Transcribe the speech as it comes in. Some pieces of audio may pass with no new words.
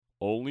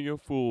Only a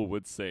Fool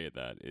Would Say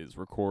That is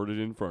recorded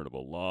in front of a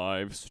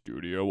live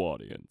studio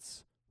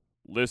audience.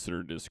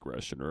 Listener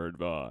discretion are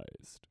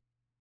advised.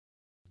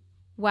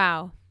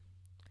 Wow.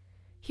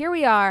 Here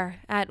we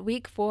are at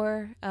week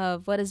 4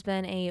 of what has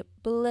been a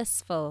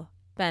blissful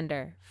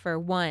bender for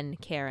one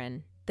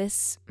Karen.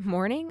 This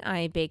morning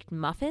I baked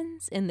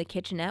muffins in the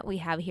kitchenette we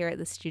have here at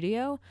the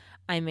studio.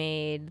 I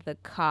made the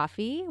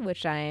coffee,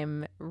 which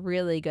I'm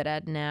really good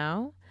at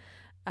now.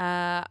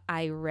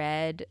 I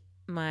read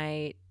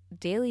my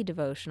daily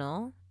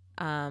devotional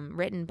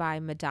written by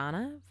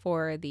Madonna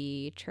for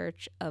the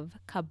Church of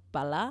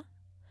Kabbalah.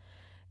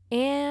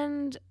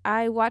 And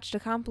I watched a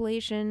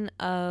compilation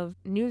of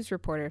news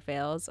reporter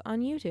fails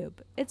on YouTube.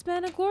 It's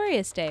been a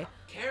glorious day.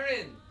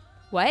 Karen!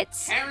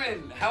 What?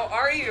 Karen, how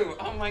are you?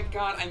 Oh my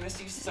god, I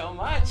miss you so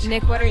much.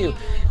 Nick, what are you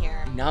doing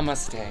here?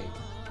 Namaste.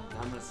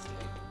 Namaste.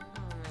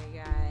 Oh my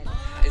god.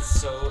 It's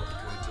so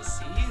good to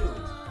see you.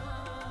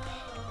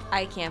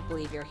 I can't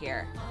believe you're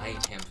here. I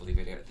can't believe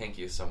it here. Thank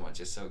you so much.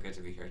 It's so good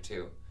to be here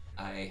too.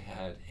 I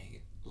had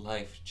a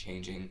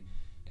life-changing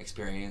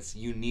experience.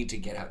 You need to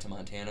get out to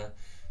Montana.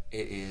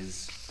 It is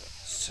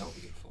so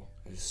beautiful.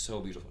 It is so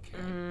beautiful,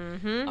 Karen.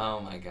 Mm-hmm. Oh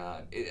my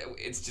god.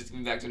 It's just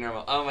been back to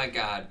normal. Oh my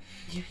god.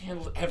 You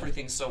handled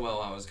everything so well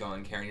while I was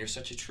gone, Karen. You're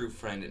such a true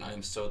friend, and I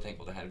am so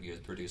thankful to have you as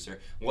producer.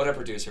 What a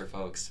producer,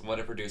 folks. What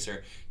a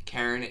producer.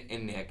 Karen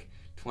and Nick,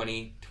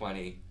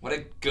 2020. What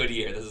a good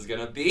year this is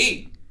gonna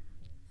be.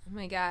 Oh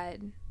my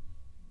god.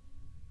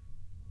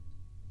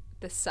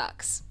 This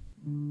sucks.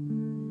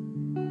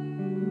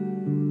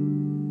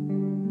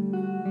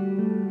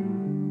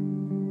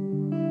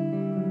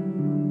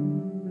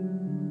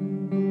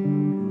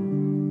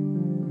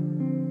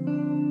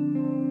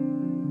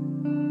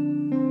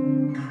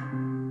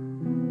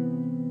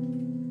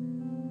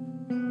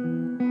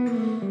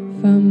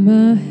 From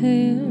my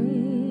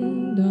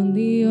hand on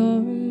the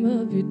arm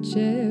of your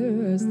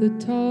chair as the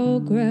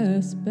tall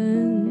grass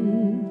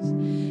bends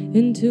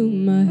into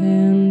my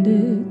hand,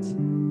 it's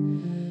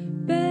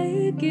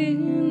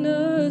begging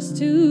us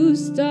to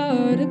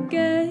start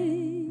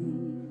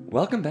again.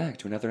 Welcome back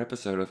to another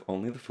episode of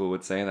Only the Fool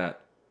Would Say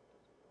That.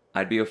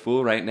 I'd be a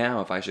fool right now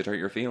if I should hurt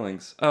your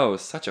feelings. Oh,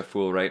 such a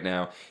fool right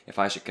now if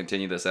I should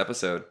continue this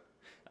episode.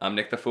 I'm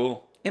Nick the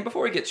Fool, and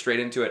before we get straight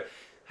into it,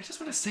 I just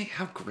want to say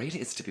how great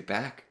it is to be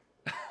back.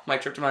 My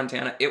trip to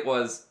Montana, it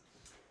was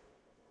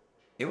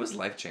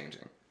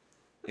life-changing.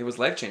 It was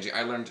life-changing.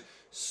 I learned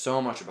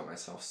so much about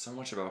myself, so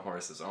much about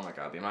horses. Oh my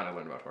god, the amount I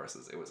learned about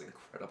horses, it was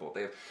incredible.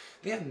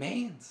 They have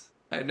manes.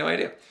 I had no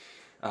idea.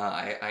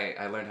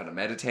 I learned how to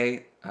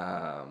meditate.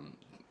 I'm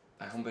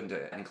hoping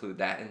to include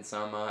that in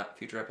some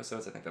future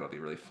episodes. I think that'll be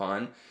really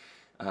fun.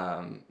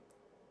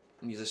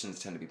 Musicians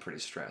tend to be pretty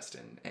stressed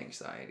and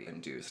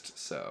anxiety-induced,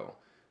 so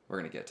we're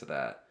going to get to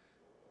that.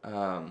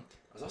 I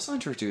was also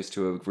introduced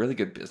to a really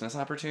good business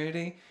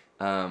opportunity,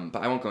 but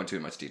I won't go into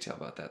much detail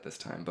about that this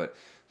time. But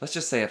let's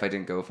just say if I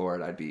didn't go for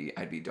it, I'd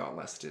be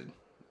dauntlested.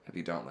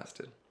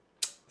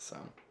 So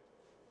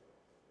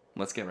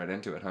let's get right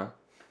into it, huh?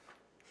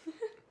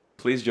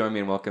 Please join me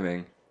in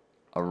welcoming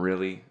a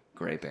really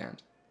great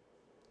band,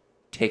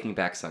 Taking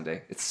Back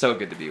Sunday. It's so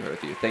good to be here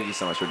with you. Thank you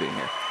so much for being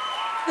here.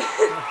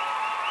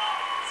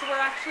 So we're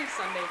actually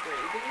Sunday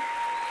Gravy.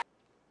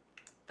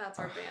 That's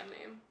our band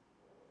name.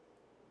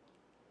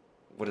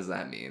 What does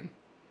that mean?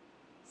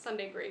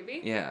 Sunday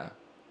Gravy? Yeah.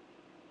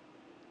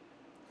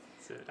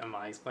 Am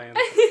I explaining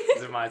this?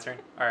 Is it my turn?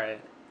 All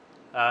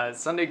right.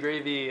 Sunday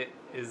Gravy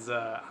is,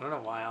 I don't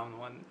know why I'm the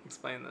one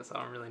explaining this.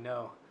 I don't really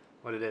know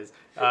what it is.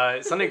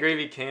 Sunday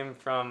Gravy came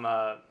from,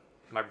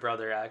 my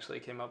brother actually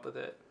came up with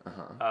it.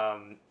 Uh-huh.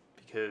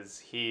 Because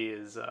he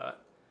is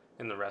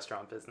in the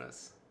restaurant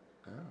business.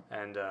 Oh.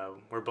 And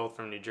we're both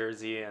from New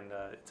Jersey, and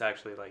it's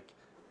actually like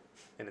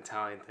an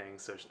Italian thing,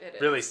 so It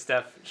really is.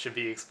 Steph should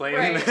be explaining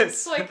Right.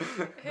 this. It's like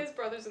his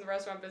brother's in the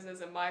restaurant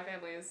business and my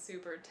family is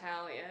super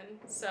Italian.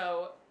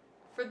 So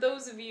for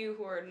those of you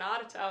who are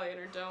not Italian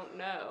or don't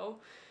know,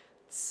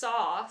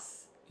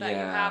 sauce that you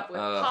have with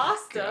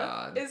pasta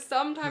God. is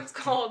sometimes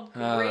called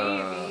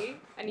gravy.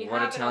 And you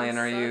what have Italian it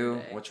on are you?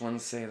 Sunday. Which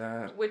ones say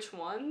that? Which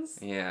ones?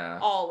 Yeah.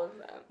 All of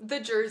them. The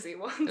Jersey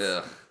ones,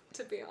 Ugh.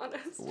 to be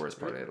honest. The worst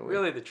part of Italy.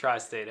 Really the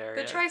tri-state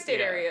area. The tri-state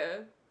Yeah.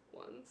 area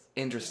ones.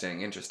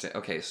 Interesting.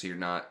 Okay, so you're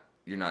not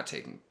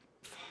taking.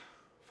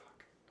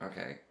 Fuck.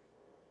 Okay.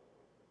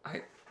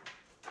 I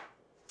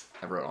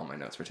wrote all my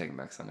notes for Taking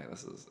Back Sunday.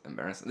 This is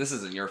embarrassing. This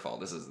isn't your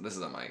fault. This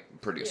is on my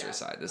producer's Yeah.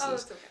 side. This Oh,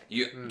 is it's okay.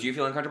 you. Do you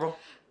feel uncomfortable?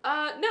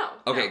 No.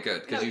 Okay, no.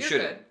 good, because No, you you're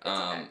shouldn't. good.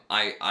 It's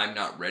okay. I'm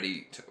not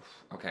ready to.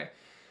 Okay,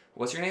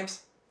 what's your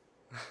names?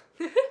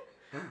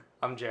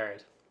 I'm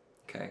Jared.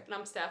 Okay, And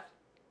I'm Steph.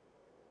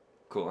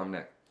 cool. I'm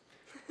Nick.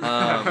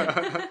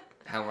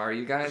 How are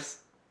you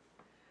guys?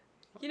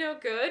 You know,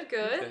 good.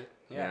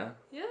 Yeah.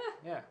 Yeah.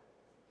 Yeah.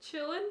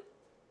 Chilling.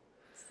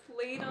 It's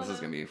late on This is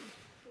gonna be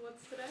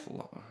what's today?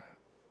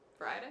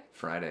 Friday?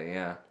 Friday.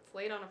 Yeah, It's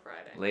late on a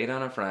Friday. late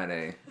on a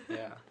Friday.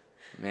 Yeah.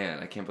 Man,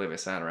 I can't believe I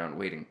sat around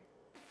waiting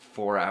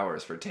 4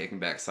 hours for Taking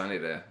Back Sunday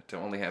to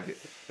only have you.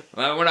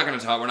 Well, we're not going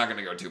to talk. We're not going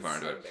to go too far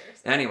into it.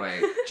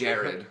 Anyway,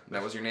 Jared,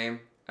 that was your name.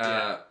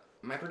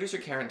 My producer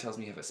Karen tells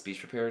me you have a speech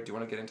prepared. Do you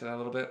want to get into that a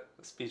little bit?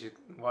 Speech,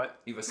 what?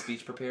 You have a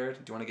speech prepared.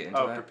 Do you want to get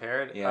into that? Oh,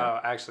 prepared? Yeah. Oh,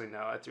 actually, no.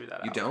 I threw that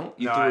out. You don't?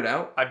 You No, threw it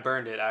out? I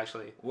burned it,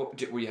 actually.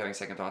 What, were you having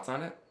second thoughts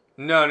on it?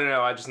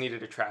 No. I just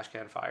needed a trash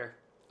can fire.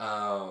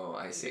 Oh,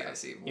 I see.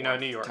 You know,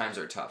 New York. Times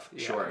are tough.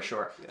 Yeah.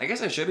 Sure. Yeah. I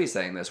guess I should be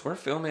saying this. We're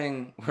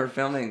filming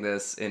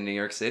this in New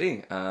York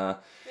City. Yeah.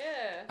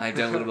 I've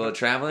done a little bit of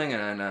traveling,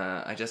 and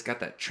I just got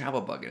that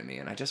travel bug in me,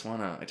 and I just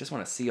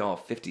wanna see all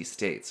 50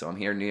 states. So I'm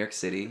here in New York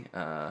City,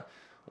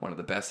 one of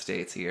the best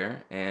states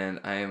here, and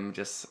I'm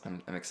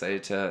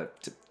excited to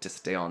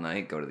stay all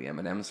night, go to the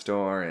M&M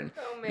store, and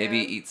maybe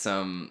eat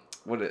some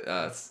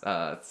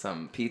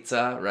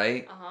pizza,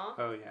 right?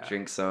 Oh, yeah.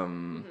 Drink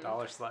some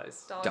Dollar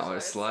slice. Dollar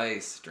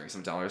Slice. Drink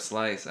some Dollar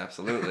Slice.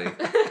 Absolutely.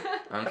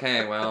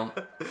 Okay, well,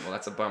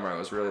 that's a bummer. I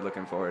was really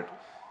looking forward.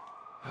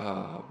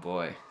 Oh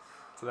boy.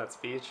 So that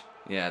speech?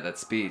 Yeah, that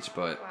speech,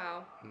 but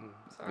Wow.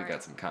 Sorry. we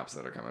got some cops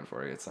that are coming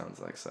for you. It sounds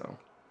like so.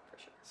 For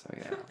sure. So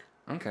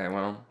yeah. Okay,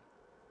 well,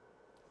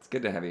 it's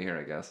good to have you here,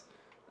 I guess.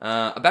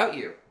 About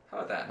you. How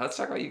about that? Let's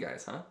talk about you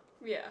guys, huh?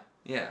 Yeah.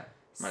 Yeah.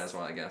 Might as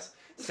well, I guess.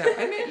 Steph,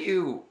 I met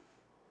you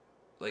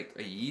like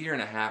a year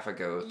and a half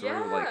ago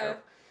through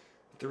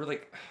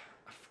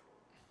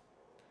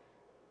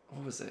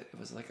what was it? It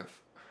was like a.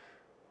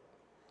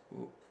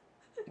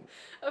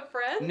 A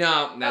friend?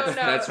 No, no.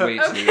 that's way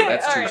too. Okay,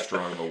 That's too alright.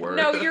 strong of a word.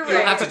 No, you're It'll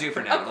right. have to do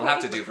for now. It'll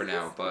have to do for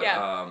now. But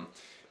Yeah.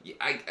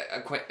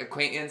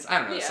 acquaintance. I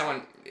don't know. Yeah.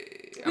 Someone.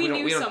 We don't,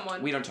 knew we don't,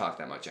 someone. We don't talk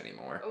that much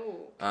anymore.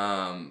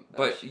 Oh.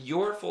 But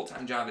your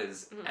full-time job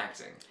is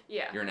acting.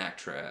 Yeah. You're an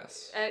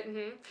actress.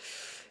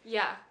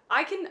 Yeah.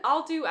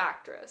 I'll do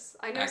actress.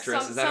 I know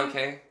Actress, is that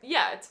okay?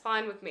 Yeah, it's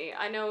fine with me.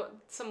 I know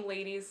some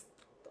ladies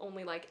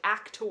only like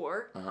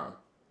actor,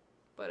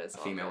 but it's A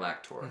all female good.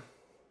 actor.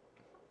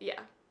 Yeah.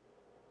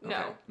 Okay.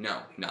 No. No,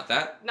 not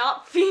that.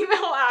 Not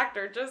female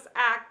actor, just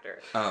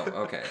actor. Oh,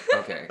 okay.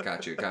 Okay,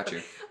 got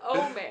you.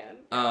 Oh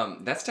man.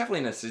 That's definitely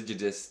an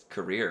assiduous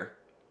career.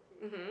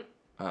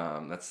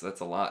 Mhm. That's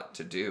a lot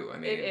to do. I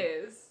mean, It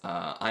is.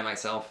 I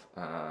myself,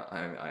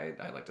 I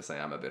like to say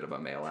I'm a bit of a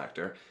male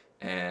actor,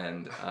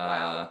 and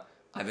Wow.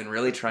 I've been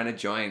really trying to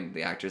join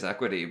the Actors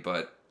Equity,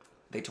 but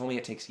they told me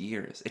it takes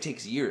years. It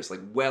takes years, like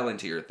well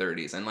into your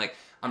 30s, and like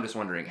I'm just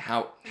wondering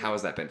how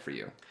has that been for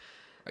you?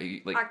 Are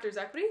you like Actors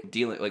Equity?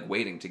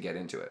 waiting to get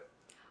into it?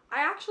 I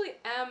actually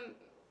am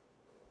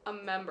a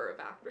member of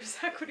Actors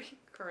Equity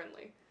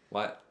currently.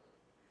 What?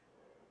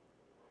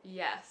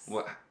 Yes.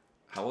 What?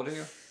 How old are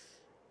you?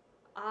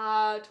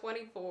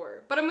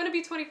 24. But I'm gonna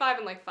be 25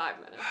 in like 5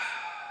 minutes.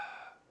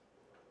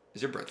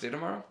 Is your birthday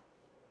tomorrow?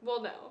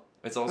 Well, no.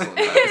 It's also not.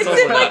 It's It's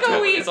also in like not. a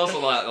 12 week. It's also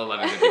not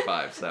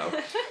 11:55.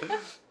 So.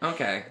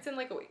 Okay. It's in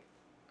like a week.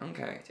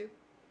 Okay. 2?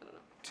 I don't know.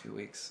 2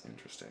 weeks.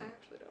 Interesting. I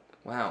actually don't know.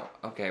 Wow.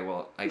 Okay.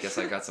 Well, I guess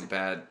I got some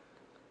bad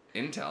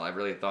intel. I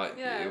really thought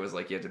Yeah. it was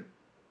like you had to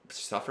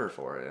suffer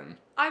for it, and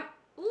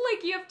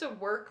You have to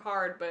work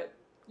hard, but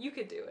you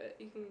could do it.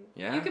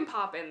 Yeah? You can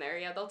pop in there.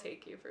 Yeah, they'll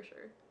take you for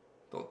sure.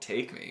 they'll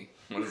take me.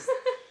 What is?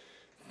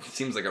 It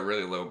seems like a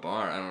really low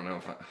bar. I don't know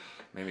if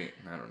maybe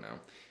I don't know.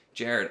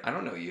 Jared, I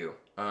don't know you.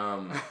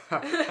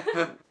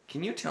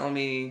 Can you tell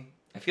me?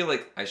 I feel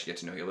like I should get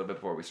to know you a little bit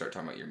before we start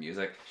talking about your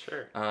music.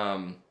 Sure.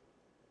 Can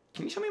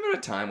you tell me about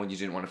a time when you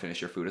didn't want to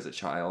finish your food as a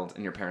child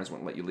and your parents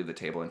wouldn't let you leave the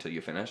table until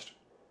you finished?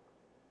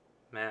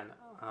 Man,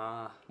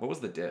 What was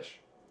the dish?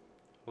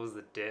 what was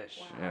the dish?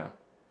 Wow. Yeah.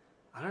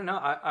 I don't know.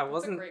 I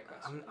wasn't. great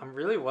question. I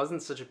really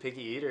wasn't such a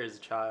picky eater as a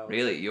child.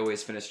 Really? You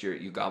always finished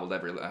you gobbled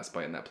every last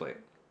bite in that plate.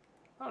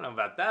 I don't know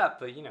about that,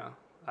 but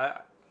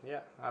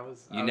I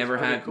was. You I never was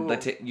pretty had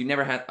cool. you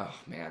never had. Oh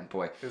man,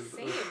 boy. It was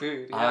Same.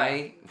 food. Yeah.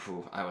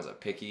 I was a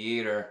picky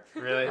eater.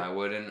 Really? I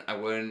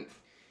wouldn't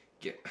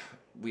get.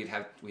 We'd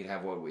have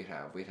what we'd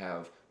have. We'd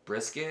have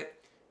brisket,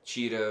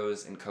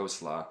 Cheetos, and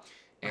coleslaw,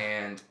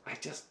 and I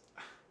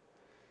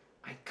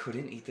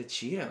couldn't eat the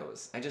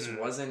Cheetos. I just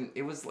wasn't.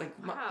 It was like,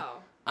 Wow.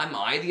 am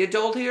I the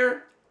adult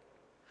here?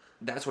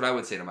 That's what I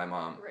would say to my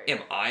mom. Right. Am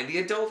I the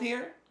adult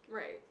here?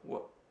 Right.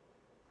 What?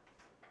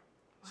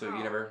 So Wow.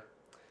 you never.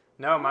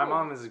 No, my Oh.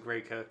 mom is a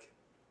great cook.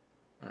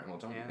 All right. Well,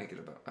 don't Yeah. make it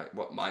about.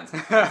 What mine's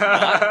not.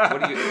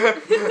 What do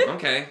you?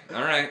 Okay.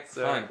 All right.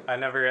 So Fine. I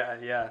never. I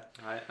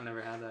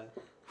never had that.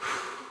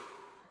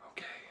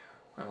 Okay.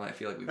 Well, I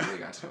feel like we really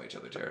got to know each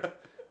other, Jared.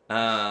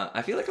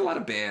 I feel like a lot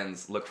of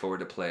bands look forward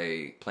to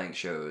playing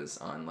shows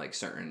on like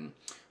certain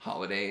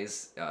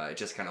holidays. It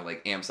just kind of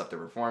like amps up the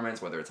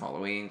performance, whether it's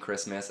Halloween,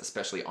 Christmas,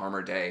 especially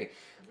Armor Day.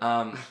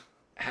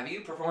 Have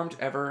you performed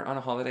ever on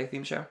a holiday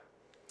theme show?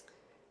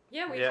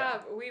 Yeah, we Yeah.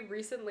 have. We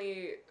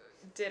recently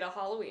did a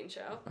Halloween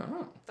show.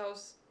 Oh. That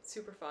was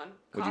super fun.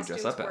 What'd you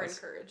dress Costumes up were as?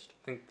 encouraged.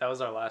 I think that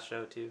was our last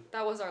show too.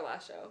 That was our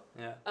last show.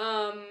 Yeah.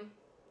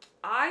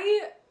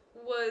 I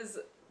was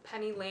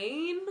Penny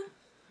Lane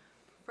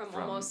from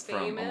Almost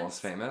Famous. From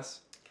Almost Famous.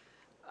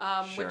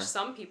 Sure. Which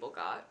some people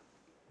got.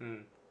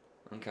 Hmm.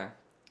 Okay.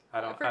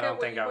 I don't forget think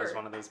what you I was were.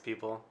 one of those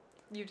people.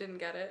 You didn't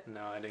get it?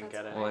 No, I didn't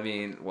That's get it. Well, I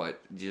mean,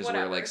 what? You just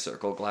Whatever. wear like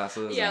circle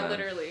glasses? Yeah, and then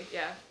literally.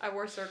 Yeah, I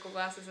wore circle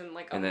glasses and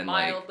like a And then,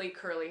 like, mildly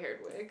curly-haired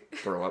wig.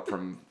 Throw up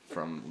from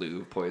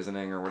Lou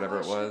poisoning or whatever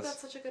it Shit, was. That's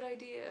such a good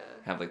idea.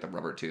 Have like the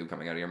rubber tube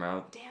coming out of your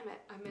mouth. Damn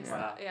it, I missed Wow.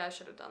 that. Yeah, I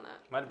should have done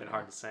that. Might have been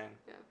hard to sing.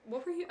 Yeah.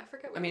 What were you? I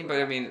forget what I mean, you but were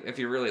I at. mean, if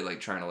you're really like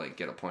trying to like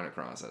get a point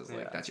across as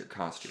like Yeah. that's your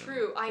costume.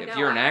 True, I If know.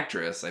 you're an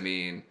actress, I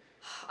mean,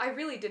 I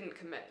really didn't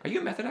commit. are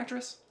you a method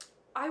actress?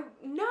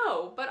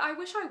 No, but I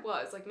wish I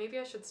was. Like, maybe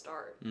I should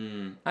start.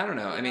 I don't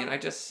know. I mean, Yeah. I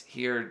just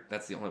hear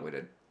that's the only way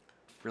to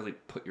really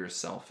put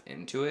yourself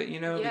into it, you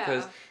know? Yeah.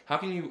 Because how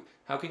can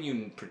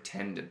you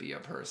pretend to be a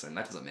person?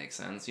 That doesn't make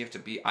sense. You have to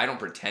be. I don't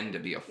pretend to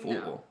be a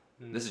fool.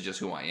 No. This is just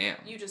who I am.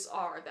 You just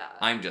are that.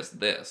 I'm just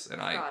this,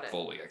 and I Got it.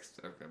 fully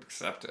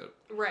accept it.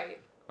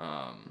 Right.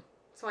 Um,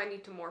 So I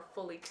need to more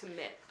fully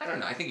commit. I don't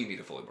know. I think you need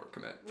to fully work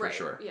commit for Right.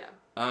 sure. Yeah.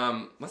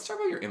 Let's talk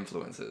about your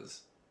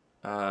influences.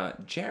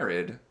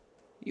 Jared,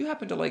 you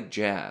happen to like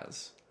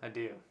jazz. I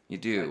do. You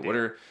do. I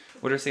do.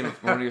 What are some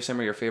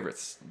of your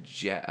favorites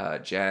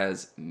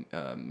jazz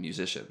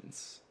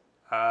musicians?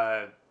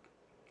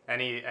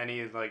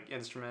 Any like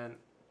instrument,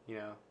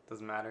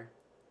 doesn't matter.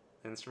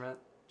 Instrument,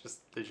 just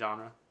the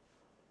genre.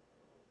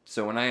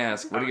 So when I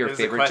ask, what are your There's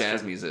a favorite jazz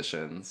question.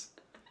 musicians?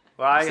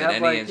 Well, I said have any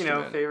like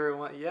instrument. favorite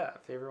one. Yeah,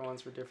 favorite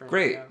ones for different.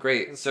 Great,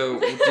 great. So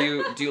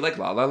do you like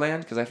La La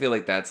Land? Because I feel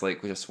like that's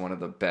like just one of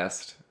the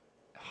best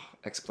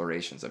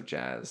explorations of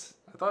jazz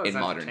I thought it was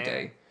in modern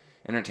entertaining. day.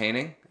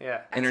 Entertaining?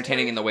 Yeah.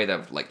 Entertaining in the way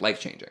that like life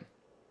changing.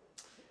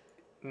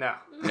 No.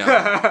 No.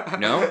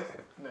 No?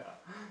 No.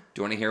 Do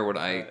you want to hear what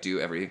I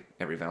do every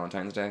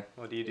Valentine's Day?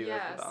 What do you do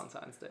Yes. for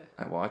Valentine's Day?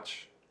 I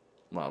watch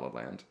La La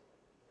Land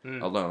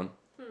Mm. alone.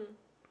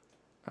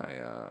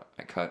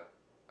 I cut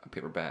a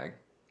paper bag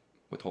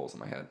with holes in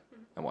my head.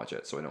 I watch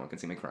it so no one can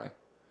see me cry.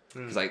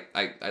 Because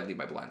I leave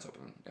my blinds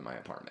open in my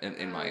apartment,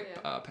 in my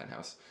yeah.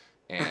 penthouse,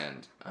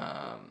 and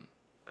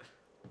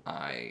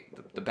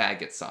the bag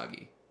gets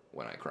soggy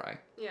when I cry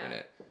Yeah. in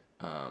it.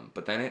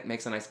 But then it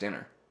makes a nice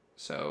dinner.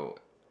 So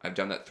I've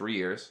done that 3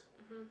 years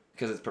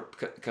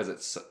because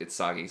it's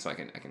soggy, so I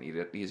can eat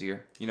it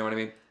easier. You know what I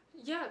mean?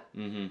 Yeah.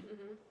 Mm-hmm.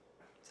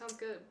 Sounds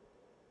good.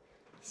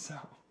 So.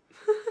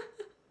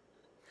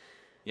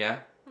 Yeah.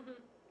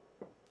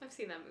 I've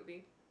seen that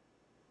movie.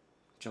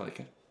 Did you like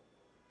it?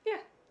 Yeah.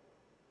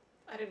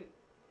 I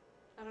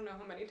don't know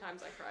how many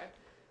times I cried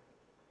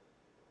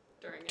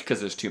during it. Because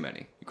there's too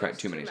many. You cried There's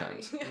too many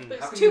times.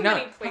 There's How can too you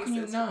many not? places How can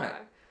you to not?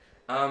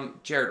 cry.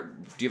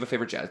 Jared, do you have a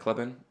favorite jazz club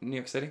in New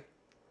York City?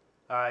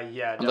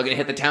 Yeah. I'm looking to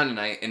hit the definitely. town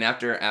tonight, and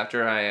after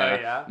I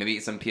yeah? maybe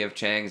eat some P.F.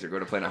 Chang's or go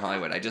to Planet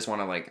Hollywood, I just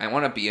want to I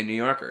want to be a New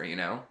Yorker, you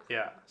know.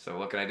 Yeah. So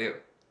what can I do?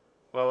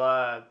 Well,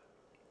 I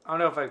don't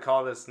know if I'd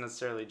call this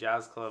necessarily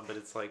jazz club, but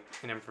it's like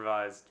an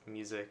improvised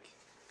music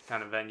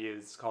kind of venue.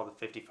 It's called the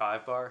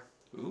 55 Bar.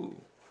 Ooh,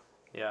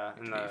 Yeah.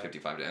 can you pay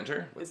 55 to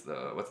enter? What's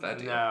that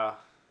deal? No.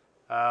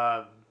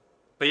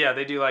 But yeah,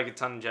 they do like a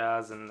ton of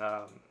jazz and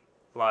a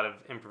lot of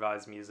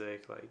improvised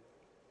music. Like,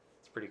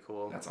 it's pretty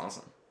cool. That's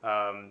awesome.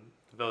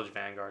 The Village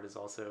Vanguard is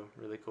also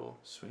really cool.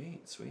 Sweet.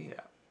 Yeah.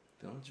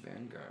 Village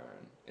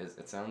Vanguard.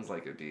 It sounds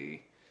like it'd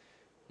be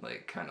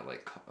like kind of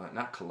like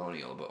not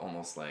colonial, but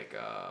almost like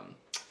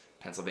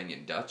Pennsylvania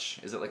Dutch.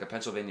 Is it like a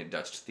Pennsylvania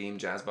Dutch themed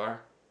jazz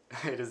bar?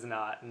 It is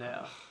not,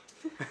 no.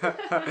 What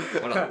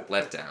a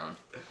letdown.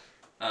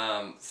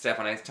 Steph,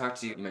 when I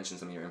talked to you, you mentioned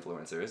some of your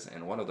influencers,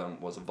 and one of them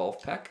was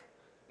Wolfpack.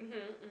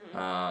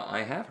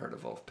 I have heard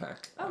of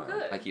Wolfpack. Oh,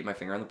 good. I keep my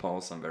finger on the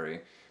pulse. I'm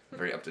very,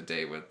 very up to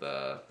date with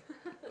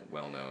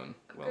well-known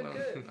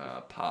Good.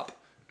 pop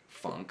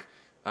funk.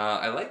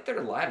 I like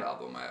their live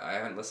album. I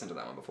haven't listened to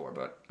that one before,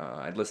 but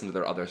I'd listened to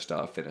their other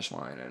stuff, Finish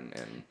Line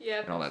and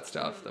Yep. all that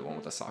stuff. The one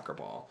with the soccer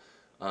ball.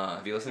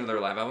 Have you listened to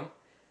their live album?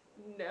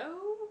 No.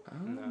 Oh,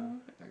 No.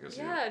 I guess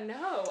Yeah,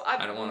 no. I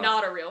I'm don't wanna-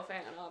 not a real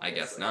fan, obviously. I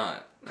guess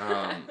not.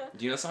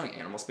 Do you know the song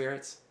Animal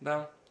Spirits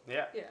though?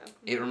 Yeah. Yeah.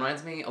 It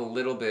reminds me a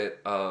little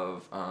bit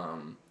of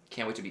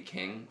Can't Wait to Be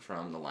King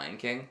from The Lion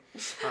King.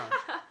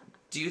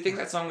 Do you think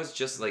that song was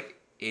just like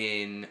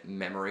in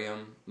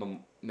memoriam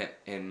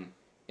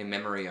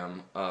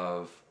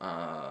of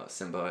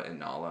Simba and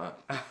Nala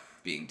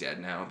being dead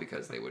now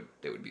because they would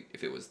be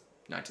if it was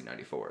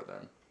 1994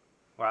 then?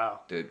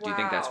 Wow. Do you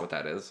think that's Wow. what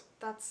that is?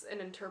 That's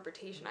an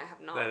interpretation I have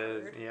not That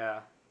heard. is,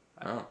 yeah.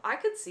 Oh. I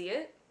could see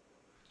it.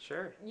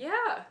 Sure.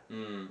 Yeah.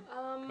 Mm.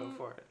 Go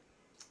for it.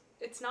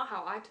 It's not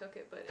how I took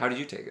it, but How did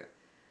you take it?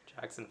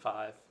 Jackson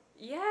 5.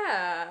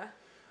 yeah.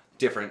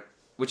 Different.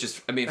 Which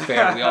is, I mean,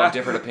 fair. We all have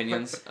different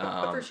opinions.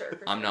 For sure.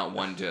 I'm not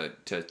one to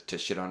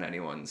shit on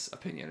anyone's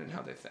opinion and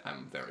how they think.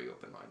 I'm very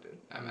open-minded.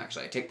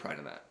 I take pride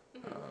in that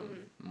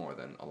more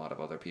than a lot of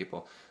other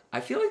people. I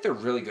feel like they're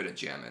really good at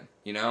jamming,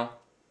 you know?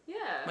 Yeah.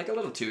 Like a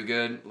little too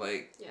good.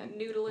 Like, yeah,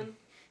 noodling.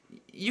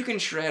 you can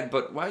shred,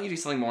 but why don't you do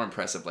something more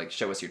impressive, like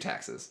show us your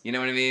taxes? You know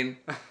what I mean?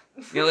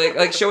 You know,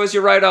 like show us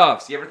your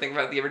write-offs. You ever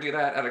do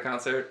that at a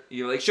concert?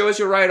 You like, show us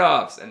your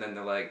write-offs. And then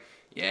they're like,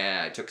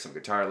 yeah, I took some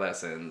guitar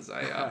lessons.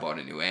 I bought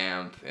a new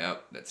amp.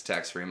 Yep, that's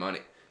tax-free money.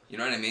 You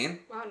know what I mean?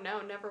 Wow,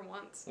 no, never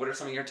once. What are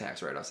some of your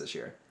tax write-offs this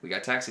year? We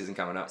got tax season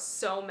coming up.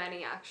 So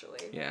many, actually.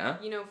 Yeah?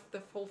 You know,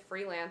 the whole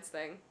freelance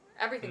thing.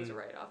 Everything's a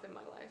write-off in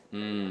my life,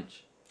 pretty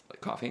much. Like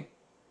coffee?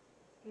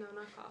 No,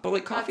 not coffee. But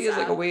like coffee That's is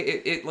like a sad. way,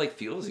 it like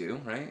fuels you,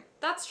 right?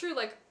 That's true.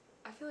 Like,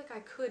 I feel like I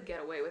could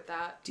get away with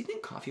that. Do you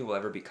think coffee will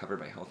ever be covered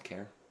by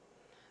healthcare?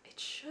 It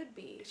should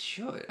be. It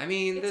should. I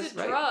mean, It's this a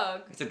right?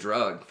 drug. It's a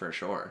drug for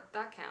sure.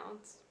 That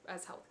counts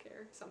as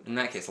healthcare sometimes. In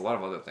that case, a lot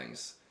of other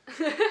things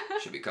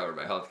should be covered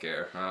by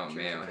healthcare. Oh True,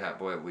 man, true.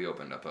 boy, we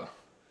opened up a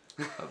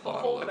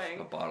whole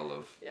thing. bottle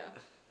of Yeah.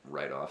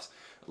 write-offs.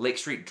 Lake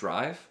Street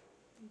Drive.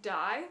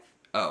 Dive?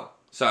 Oh,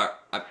 sorry.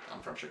 I'm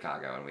from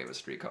Chicago, and we have a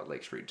street called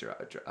Lake Street Drive.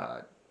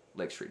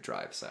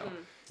 So,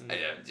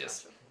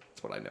 just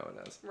that's what I know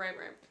it as. Right.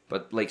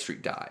 But Lake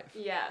Street Dive.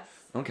 Yes.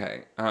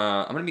 Okay.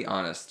 I'm gonna be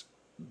honest.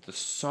 The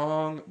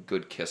song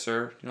 "Good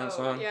Kisser," you know that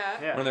song? Yeah.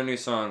 Yeah. One of their new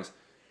songs.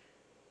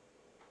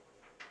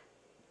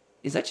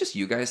 Is that just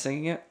you guys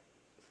singing it?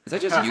 Is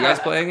that just you guys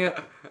playing it?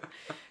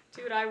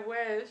 Dude, I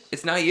wish.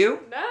 It's not you?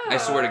 No. I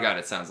swear to God,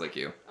 it sounds like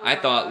you. Oh I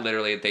my thought God.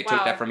 literally they took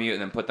Wow. that from you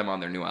and then put them on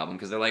their new album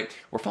because they're like,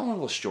 we're falling a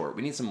little short.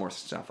 We need some more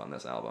stuff on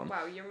this album.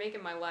 Wow, you're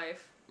making my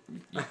life.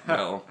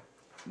 Well,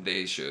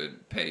 they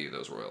should pay you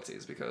those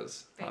royalties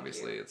because Thank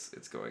obviously you.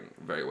 it's going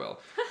very well.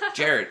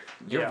 Jared,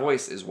 your Yeah.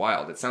 voice is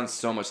wild. It sounds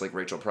so much like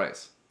Rachel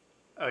Price.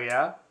 Oh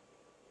yeah.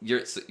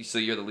 So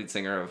you're the lead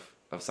singer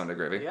of Sunday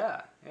Gravy?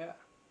 Yeah.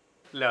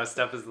 No,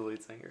 Steph is the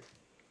lead singer.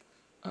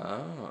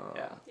 Oh.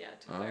 Yeah. Yeah,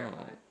 to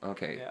clarify.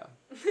 Okay. Yeah.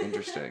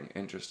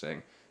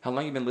 Interesting. How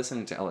long you been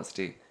listening to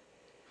LSD?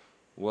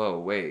 Whoa,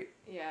 wait.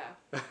 Yeah.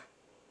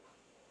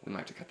 We might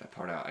have to cut that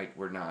part out.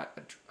 We're not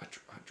a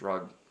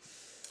drug.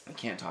 We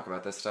can't talk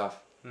about this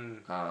stuff. Mm.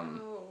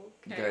 Oh,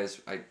 You okay.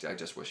 guys, I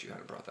just wish you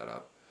hadn't brought that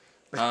up.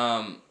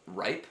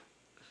 Ripe?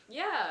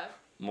 Yeah.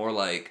 More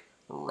like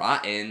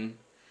rotten.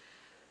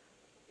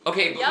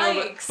 Okay,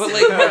 Yikes.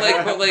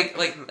 but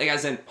like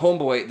as in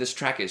Homeboy, this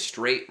track is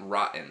straight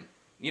rotten.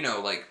 You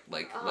know, like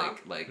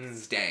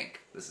stank.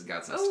 This has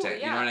got some Oh, stank.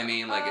 You know yeah. what I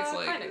mean? Like it's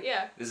like Kinda,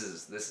 yeah. this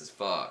is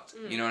fucked.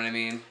 You know what I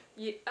mean?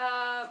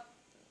 Yeah.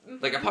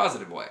 Like a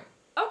positive way.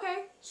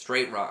 Okay.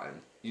 Straight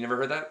rotten. You never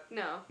heard that?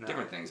 No. No.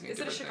 Different things mean Is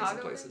it a different things in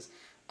Chicago places.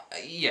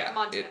 Yeah.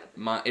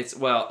 Montana. It's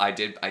well, I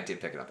did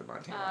pick it up in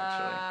Montana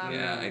actually.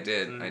 Yeah, I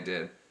did. Mm. I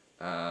did.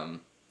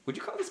 Would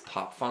you call this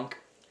pop funk?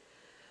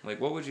 Like,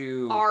 what would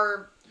you?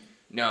 Our.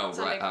 No,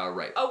 Something-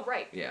 right. Oh,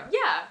 right. Yeah. Yeah.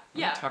 I'm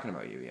Yeah. not talking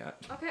about you yet.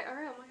 Okay. All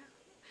right. Oh my god.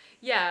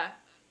 Yeah.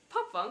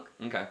 Pop funk.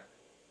 Okay.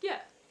 Yeah.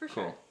 For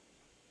sure. Cool.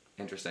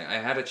 Interesting. I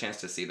had a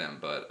chance to see them,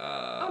 but no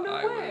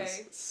I was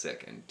way.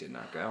 sick and did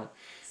not go.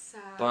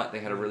 Sad. But they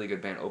had a really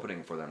good band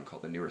opening for them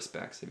called the New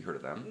Respects. Have you heard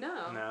of them?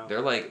 No. No. They're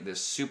like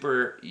this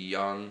super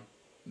young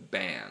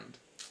band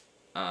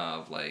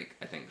of like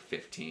I think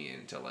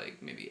 15 to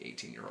like maybe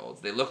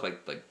 18-year-olds. They look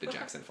like the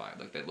Jackson 5.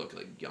 Like they look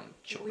like young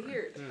children.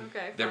 Weird.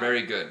 Okay. They're fine.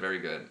 very good, very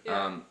good.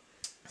 Yeah.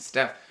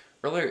 Steph,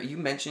 earlier you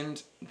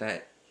mentioned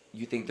that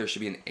you think there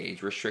should be an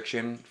age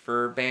restriction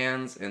for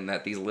bands and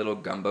that these little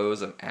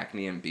gumbos of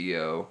Acne and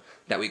BO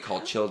that we call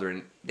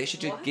children, they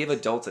should just What? give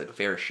adults a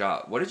fair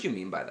shot. What did you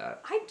mean by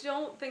that? I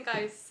don't think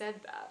I said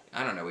that.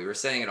 I don't know. We were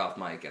saying it off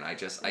mic and I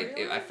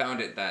Really? found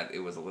it that it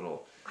was a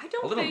little I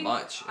don't A little think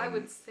much, I and-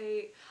 would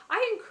say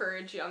I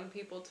encourage young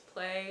people to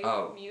play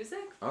Oh. music.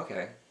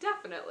 okay.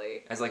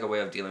 Definitely. As like a way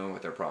of dealing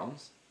with their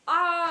problems.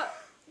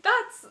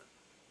 That's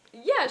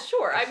yeah,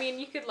 sure. I mean,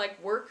 you could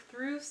like work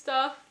through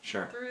stuff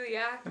Sure. through the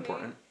acne.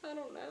 Important. I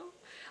don't know.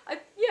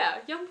 Yeah,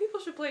 young people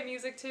should play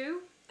music too.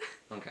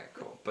 Okay,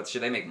 cool. But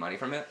should they make money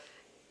from it?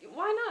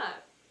 Why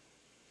not?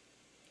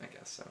 I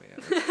guess so. Yeah.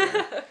 That's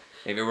fair.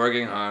 If you're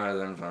working hard,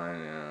 then fine.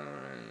 Yeah.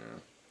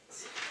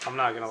 I'm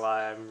not gonna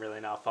lie, I'm really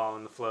not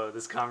following the flow of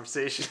this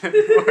conversation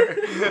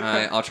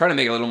anymore. I'll try to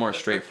make it a little more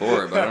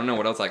straightforward, but I don't know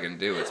what else I can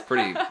do. It's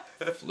pretty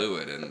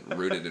fluid and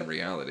rooted in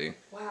reality.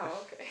 Wow.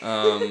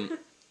 Okay.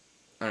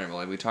 All right,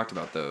 well, we talked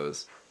about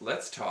those.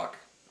 Let's talk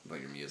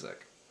about your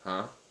music,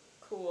 huh?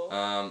 Cool.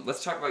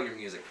 Let's talk about your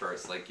music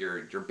first, like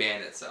your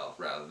band itself,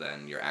 rather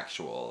than your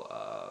actual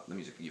the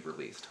music you've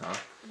released, huh?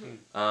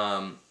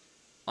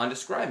 On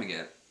describing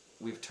it,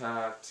 we've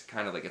talked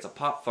kind of like it's a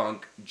pop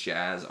funk,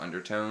 jazz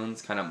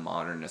undertones, kind of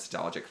modern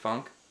nostalgic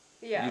funk.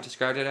 Yeah. You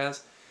described it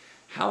as.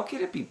 How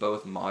could it be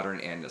both modern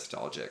and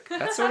nostalgic?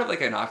 That's sort of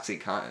like an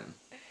oxycontin.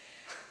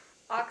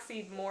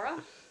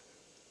 Oxymora?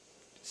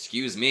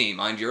 Excuse me,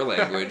 mind your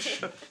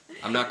language.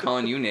 I'm not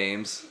calling you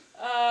names.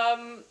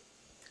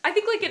 I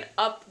think like an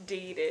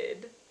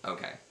updated.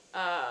 Okay.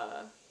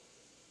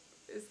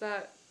 Does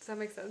that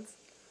make sense?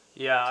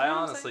 Yeah, Do you I know what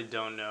I'm honestly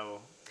don't know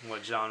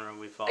what genre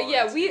we fall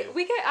Yeah, into.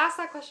 we get asked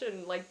that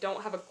question, like,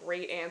 don't have a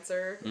great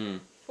answer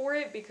for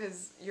it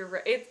because you're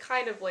right. It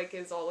kind of like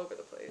is all over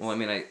the place. Well, I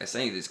mean, I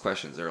sent you these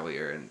questions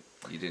earlier, and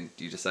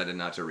you decided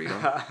not to read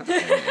them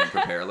and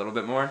prepare a little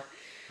bit more.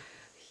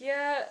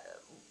 Yeah,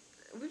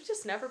 we've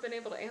just never been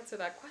able to answer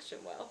that question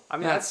well. I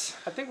mean, Yeah, I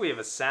think we have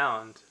a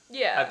sound.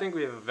 Yeah, I think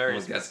we have a very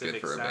Well, that's good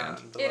specific for a sound.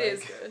 band. but, it like,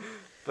 is good.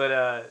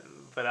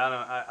 But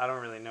I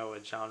don't really know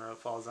what genre it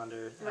falls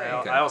under. Right.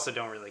 Okay. I also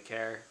don't really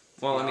care.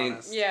 Well, be I mean,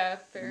 honest. Yeah,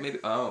 fair. maybe.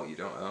 Oh, you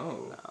don't.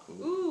 Oh.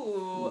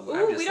 Ooh,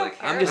 I'm just we don't like,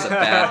 care. I'm just a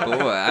bad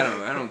boy.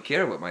 I don't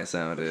care what my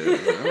sound is.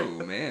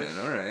 Oh man,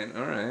 all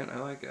right, I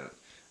like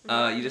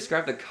it. You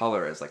described the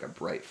color as like a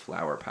bright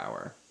flower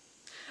power.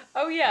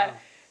 Oh yeah.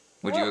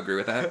 Would you What- agree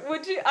with that?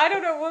 Would you? I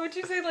don't know. What would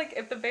you say? Like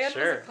if the band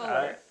Sure. was a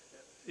color.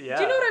 Yeah.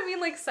 Do you know what I mean?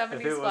 Like If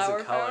 70s it was flower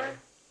a color.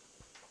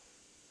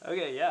 power.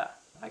 Okay, yeah.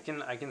 I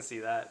can see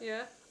that.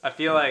 Yeah. I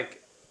feel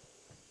like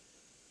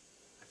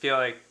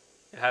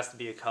it has to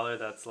be a color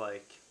that's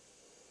like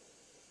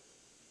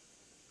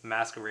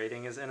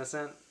masquerading as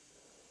innocent,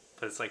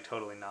 but it's like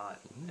totally not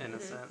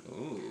innocent.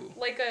 Ooh.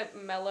 Like a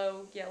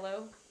mellow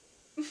yellow.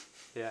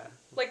 Yeah.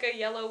 Like a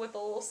yellow with a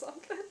little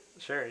something.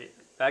 Sure.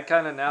 That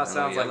kind of now Mellow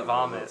sounds yellow like with a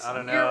vomit. little I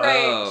don't know. You're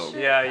right. Oh.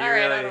 Shit. Yeah, you All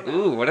right, I really- don't know.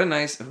 Ooh, what a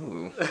nice. Ooh.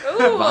 Ooh,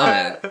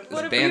 Vomit. what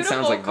This a band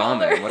sounds beautiful like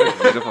color. vomit. What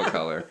a beautiful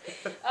color.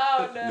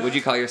 Oh no. Would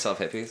you call yourself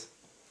hippies?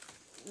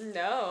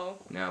 No.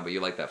 No, but you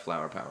like that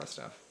flower power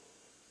stuff.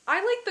 I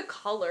like the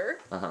color.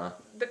 Uh huh.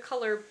 The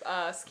color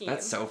scheme.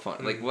 That's so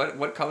fun. Like,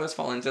 what colors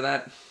fall into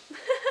that?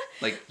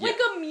 Like, Like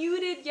a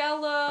muted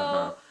yellow.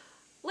 Uh-huh.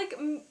 Like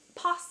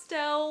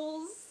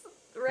pastels,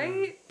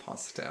 right?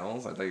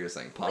 pastels. I thought you were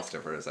saying pasta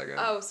for a second.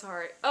 Oh,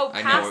 sorry. Oh,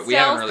 I pastels. know we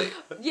haven't really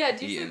Yeah,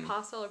 do you say eaten.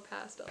 pastel or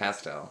pastel?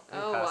 pastel.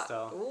 Oh,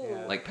 Pastel, ooh.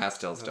 yeah. Like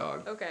pastel's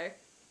dog. Okay.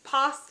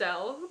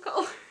 Pastel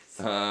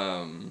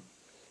colors.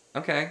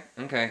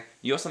 Okay.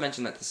 You also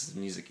mentioned that this is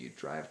music you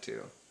drive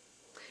to.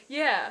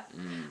 Yeah.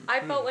 Mm.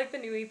 I felt like the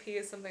new EP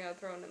is something I'd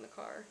throw in the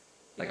car.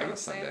 You Like know on what a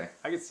I'm saying? Sunday,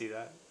 I could see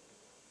that.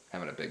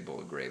 having a big bowl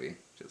of gravy,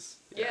 just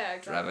Yeah,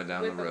 exactly. driving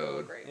down With the a little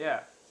road. grape. Yeah.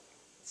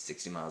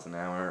 60 miles an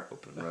hour,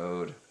 open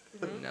road,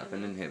 Mm-hmm.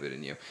 nothing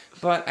inhibiting you.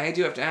 But I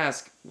do have to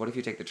ask, what if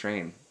you take the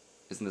train?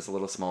 Isn't this a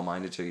little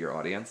small-minded to your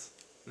audience?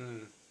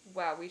 Mm.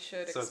 Wow, we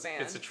should So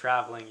expand. it's a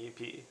traveling E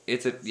EP.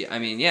 It's a, yeah, I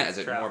mean, yeah, is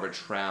it more of a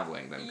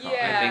Traveling. traveling than I think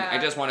Yeah. I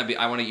just want to be.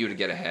 I want you to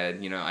get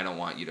ahead. You know, I don't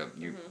want you to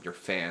your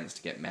fans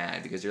to get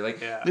mad because you're like,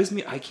 Yeah.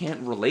 I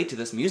can't relate to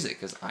this music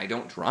because I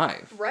don't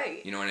drive.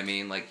 Right. You know what I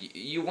mean? Like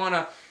you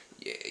wanna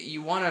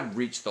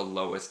reach the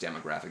lowest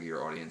demographic of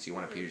your audience. You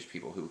want to reach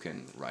people who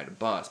can ride a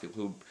bus,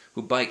 people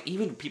who bike,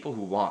 even people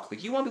who walk.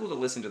 Like you want people to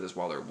listen to this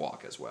while they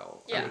walk as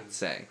well. I Yeah. would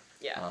say.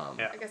 Yeah.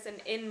 Yeah. I guess an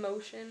in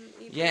motion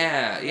EP.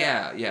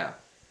 Yeah.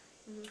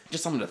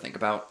 Just something to think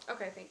about.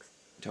 Okay, thanks.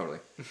 Totally.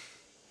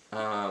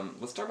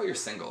 Let's talk about your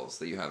singles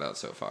that you have out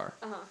so far.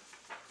 Uh-huh.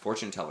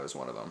 Fortune Teller is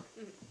one of them.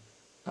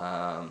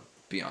 Mm-hmm.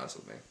 Be honest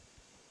with me.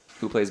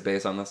 Who plays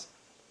bass on this?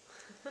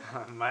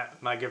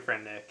 my good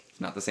friend Nick.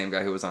 It's not the same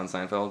guy who was on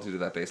Seinfeld who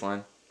did that bass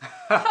line?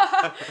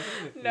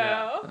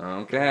 No.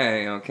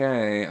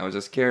 Okay. I was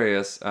just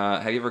curious.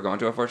 Have you ever gone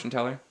to a fortune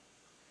teller?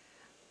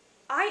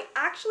 I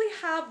actually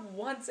have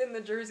once in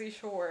the Jersey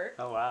Shore.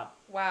 Oh wow.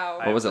 Wow.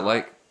 What was it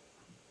like?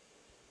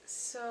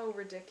 So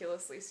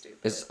ridiculously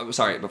stupid.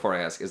 Sorry, before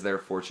I ask, is there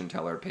fortune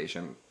teller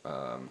patient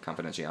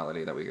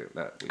confidentiality that we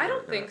I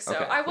don't think so.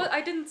 Okay, cool.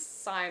 I didn't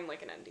sign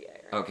like an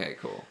NDA. Or Okay,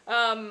 cool.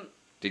 anything.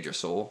 Did your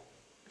soul?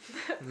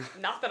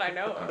 Not that I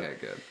know of. Okay,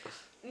 good.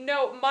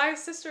 No, my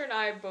sister and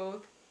I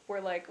both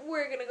were like,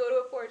 we're gonna go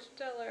to a fortune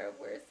teller.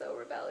 We're so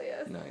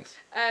rebellious. Nice.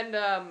 And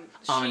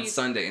On she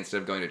Sunday instead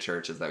of going to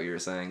church, is that what you were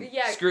saying?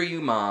 Yeah. Screw you,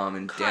 mom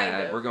and Kind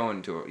dad. of. We're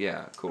going to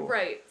yeah, cool.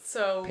 right.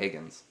 So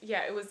Pagans.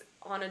 yeah, it was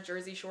on a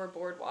Jersey Shore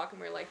boardwalk,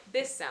 and we were like,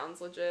 this sounds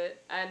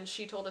legit. And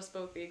she told us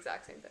both the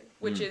exact same thing,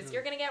 which Mm. is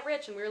you're gonna get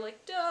rich, and we were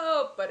like,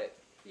 dope. But it,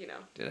 you know,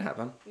 Did it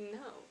happen? no.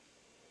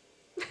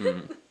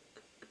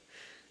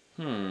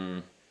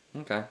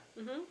 Okay.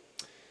 Mhm.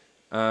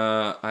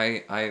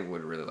 I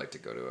would really like to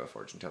go to a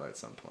fortune teller at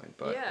some point,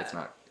 but Yeah.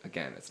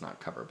 it's not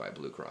covered by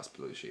Blue Cross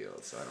Blue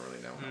Shield, so I don't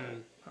really know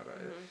how to.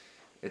 Mm-hmm.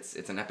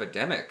 It's an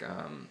epidemic.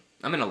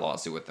 I'm in a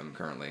lawsuit with them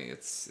currently.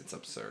 It's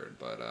absurd,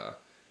 but do you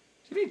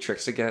have any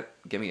tricks to get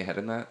me ahead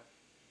in that?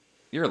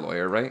 You're a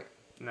lawyer, right,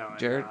 No. I'm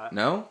Jared? not.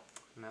 No,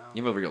 No.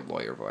 you have a real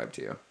lawyer vibe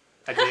to you.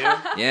 I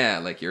do. Yeah,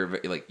 like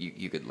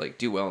you could like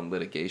do well in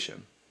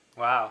litigation.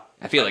 Wow.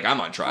 I feel like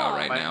I'm on trial Oh.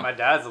 right now. My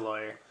dad's a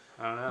lawyer.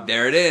 I don't know.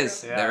 There it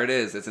is. Yeah. There it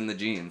is. It's in the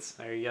genes.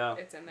 There you go.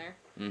 It's in there.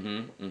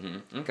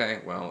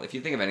 Okay. Well, if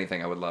you think of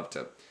anything, I would love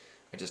to.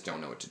 I just don't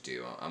know what to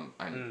do.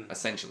 I'm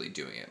essentially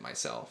doing it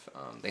myself.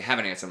 They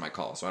haven't answered my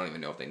call, so I don't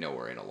even know if they know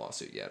we're in a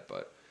lawsuit yet.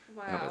 But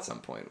I hope Wow. at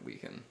some point we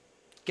can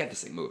get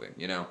this thing moving.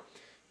 You know,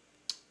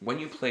 when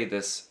you play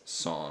this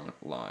song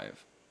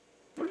live,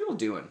 what are people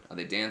doing? Are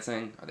they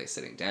dancing? Are they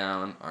sitting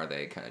down? Are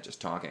they kind of just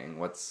talking?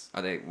 What's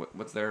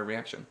their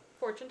reaction?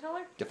 Fortune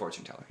teller? The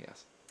fortune teller,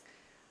 yes.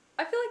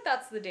 I feel like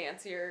that's the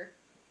dancier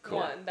Cool.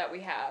 one that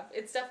we have.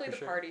 It's definitely For the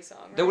sure. party song.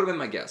 Right? That would have been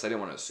my guess. I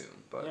didn't want to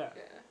assume, but Yeah.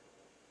 Yeah.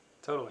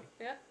 Totally.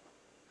 Yeah.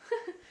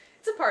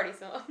 It's a party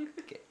song.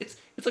 it's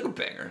like a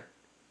banger.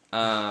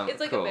 It's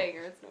like cool. a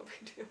banger. It's no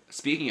big deal.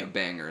 Speaking of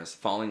bangers,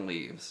 Falling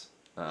Leaves,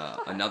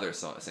 another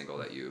single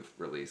that you've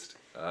released.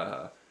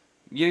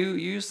 You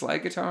use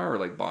slide guitar or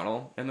like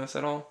bottle in this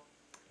at all?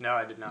 No,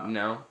 I did not.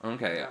 No?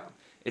 Okay. No.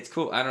 It's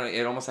cool. I don't know.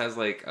 It almost has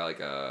like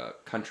a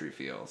country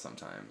feel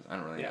sometimes. I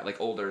don't really Yeah. like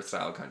older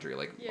style country,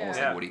 like Yeah. almost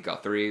Yeah. like Woody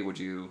Guthrie. Would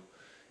you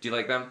Do you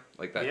like them?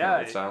 Like that Yeah,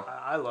 kind of style?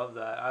 I love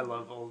that. I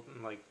love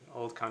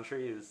old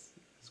country is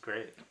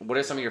great. What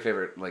are some of your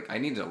favorite, like, I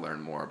need to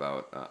learn more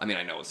about, I mean,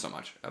 I know so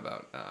much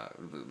about,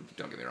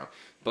 don't get me wrong,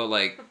 but,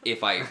 like,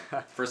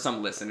 for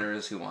some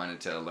listeners who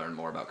wanted to learn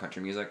more about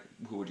country music,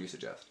 who would you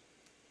suggest?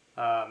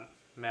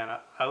 Man,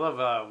 I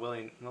love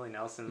Willie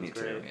Nelson. Me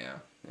great. too,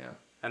 yeah.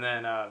 And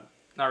then,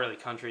 not really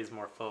country, is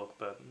more folk,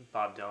 but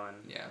Bob Dylan.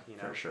 Yeah, you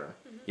know. for sure.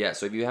 Yeah,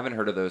 so if you haven't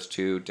heard of those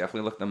two,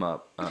 definitely look them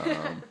up.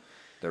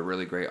 They're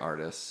really great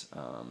artists.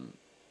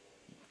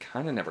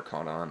 Kind of never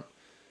caught on.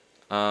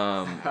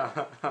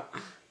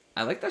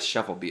 I like the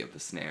shuffle beat of the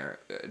snare.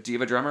 Do you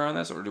have a drummer on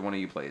this, or do one of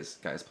you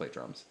guys play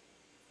drums?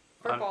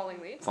 For Falling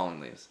Leaves. Falling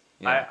Leaves.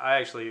 Yeah. I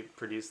actually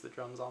produced the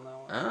drums on that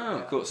one. Oh,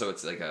 Yeah. cool. So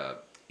it's like a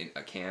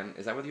can.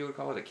 Is that what you would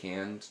call it? A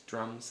canned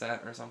drum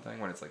set or something?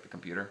 When it's like the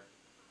computer.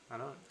 I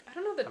don't. I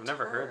don't know the I've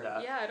never heard term.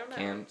 that. Yeah, I don't know.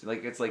 Canned,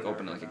 like it's like Never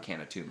opening heard like a that.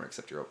 can of tumor,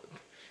 except you're open.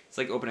 It's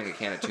like opening a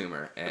can of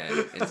tumor,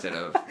 and instead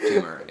of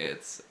tumor,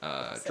 it's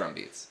drum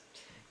beats.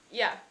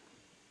 Yeah.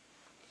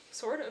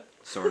 Sort of.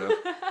 Sort of.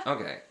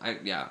 Okay.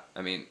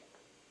 I mean,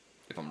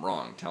 if I'm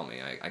wrong, tell me.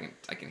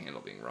 I can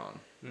handle being wrong.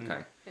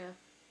 Okay.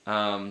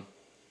 Yeah.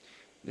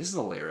 This is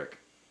a lyric.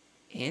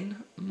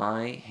 In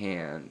my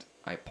hand,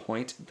 I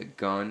point the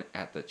gun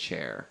at the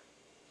chair.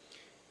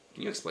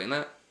 Can you explain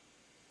that?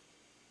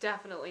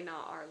 Definitely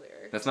not our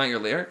lyric. That's not your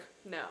lyric?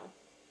 No.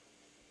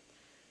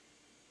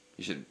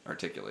 You should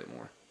articulate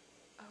more.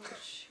 Oh,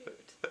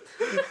 shoot.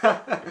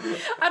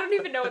 I don't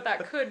even know what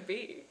that could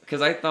be.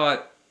 Because I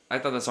thought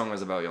the song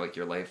was about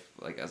your life,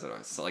 like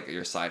like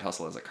your side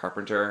hustle as a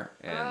carpenter,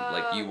 and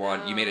like you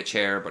made a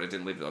chair, but it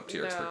didn't live up to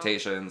your No.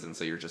 expectations, and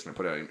so you're just gonna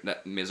put it in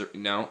that misery.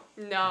 No.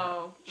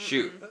 No.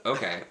 Shoot.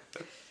 Okay.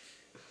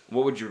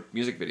 What would your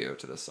music video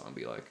to this song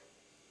be like?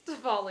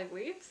 Falling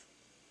Leaves.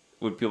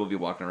 Would people be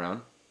walking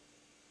around?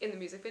 In the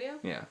music video?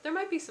 Yeah. There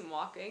might be some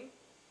walking.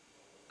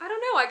 I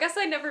don't know. I guess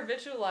I never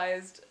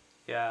visualized.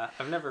 Yeah,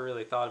 I've never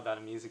really thought about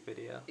a music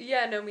video.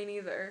 Yeah, no, me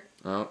neither.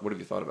 What have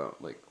you thought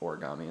about, like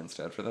origami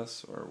instead for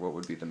this, or what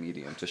would be the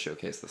medium to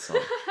showcase the song?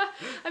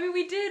 I mean,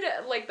 we did,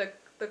 like,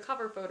 the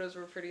cover photos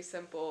were pretty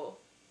simple.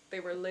 They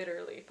were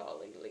literally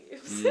falling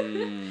leaves.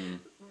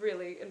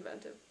 Really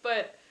inventive.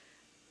 But...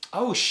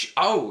 Oh,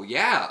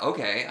 yeah,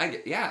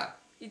 okay. Yeah.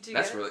 You do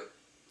That's get it? really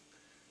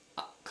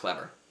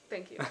clever.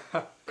 Thank you.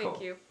 Cool.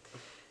 Thank you.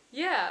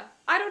 Yeah,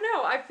 I don't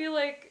know. I feel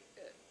like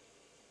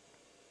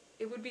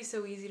it would be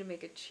so easy to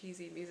make a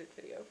cheesy music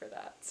video for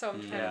that. So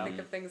I'm trying to think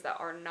of things that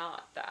are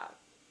not that.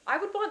 I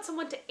would want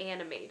someone to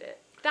animate it.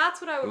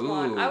 That's what I would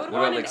want. I would what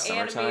want about, an like,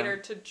 Summertime?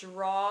 animator to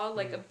draw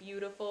like a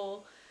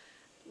beautiful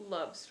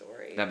love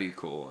story. That'd be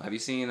cool. Have you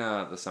seen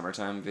the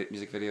Summertime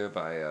music video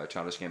by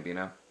Childish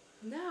Gambino?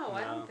 No,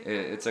 I don't think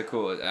It's a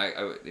cool. Is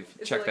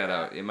Check it that like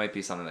out. that? It might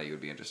be something that you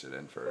would be interested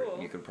in. Cool.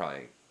 You could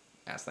probably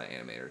ask that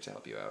animator to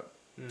help you out.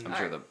 I'm Alright.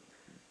 sure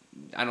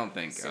I don't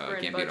think Super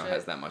in Gambino budget.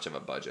 has that much of a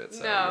budget.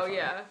 So No,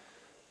 you're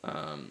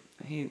fine.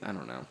 yeah. I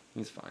don't know.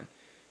 He's fine.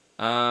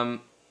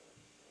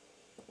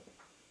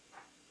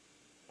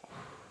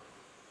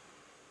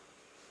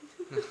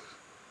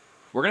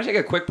 We're gonna take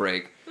a quick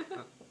break.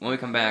 When we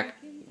come back,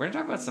 we're gonna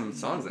talk about some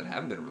songs that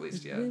haven't been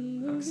released yet.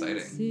 How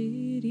exciting!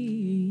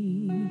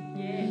 City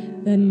Yeah.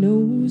 that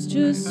knows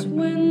just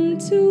when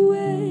to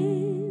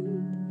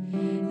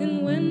end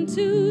and when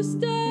to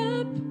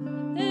stop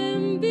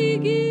and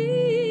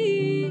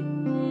begin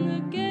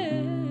again.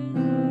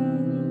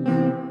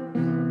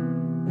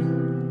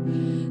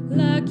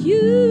 Like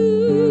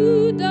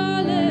you,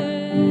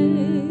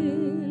 darling,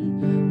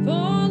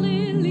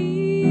 falling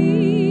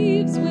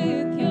leaves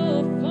with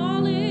your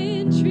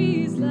falling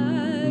trees.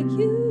 Like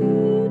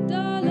you,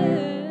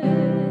 darling,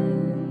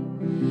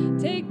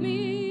 take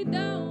me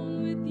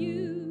down with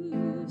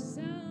you.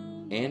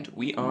 Sound And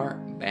we are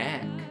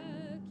back.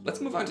 Let's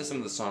move on to some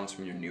of the songs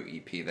from your new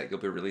EP that you'll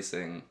be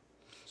releasing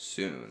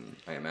soon,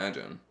 I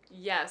imagine.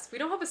 Yes, we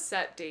don't have a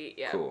set date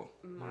yet. Cool.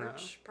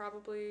 March,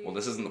 probably. Well,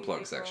 this isn't the plug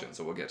April. section,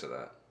 so we'll get to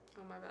that.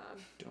 Oh my bad.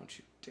 Don't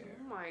you dare.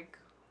 Oh my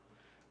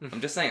god.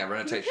 I'm just saying, I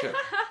run a tight ship.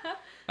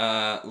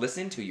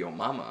 Listen to Yo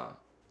Mama.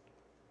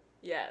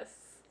 Yes.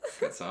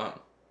 Good song.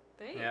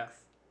 Thanks. Yeah.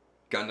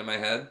 Gun to my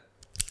head,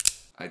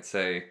 I'd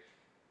say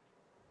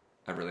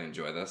I really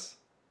enjoy this.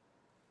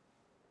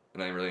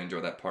 And I really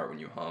enjoy that part when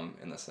you hum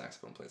and the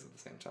saxophone plays at the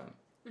same time.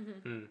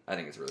 Mm-hmm. I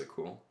think it's really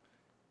cool.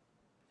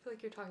 I feel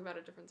like you're talking about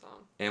a different song.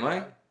 Am I?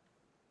 Are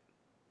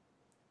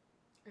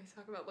you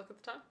talking about Look at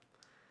the Time?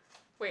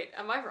 Wait,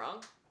 am I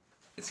wrong?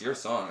 It's your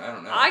song. I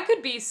don't know. I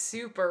could be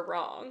super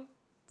wrong.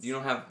 You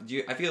don't have.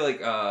 I feel like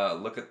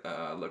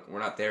look. We're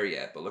not there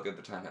yet, but Look at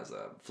the Time has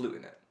a flute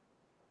in it.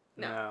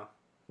 No.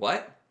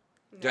 What?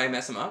 Did I No.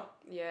 mess him up?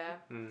 Yeah.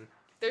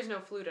 There's no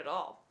flute at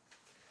all.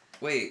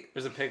 Wait.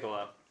 There's a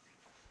piccolo.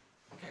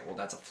 Okay, well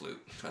that's a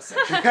flute.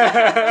 Essentially.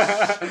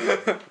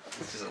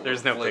 It's just a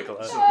There's little no flute. piccolo.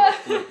 It's just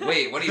a little flute.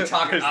 Wait, what are you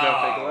talking There's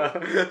no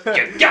piccolo.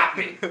 You got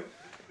me.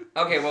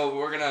 Okay, well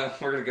we're gonna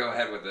go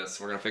ahead with this.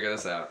 We're gonna figure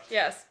this out.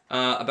 Yes.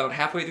 About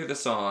halfway through the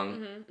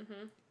song,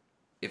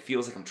 it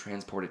feels like I'm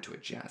transported to a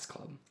jazz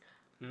club.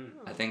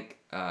 I think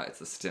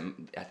it's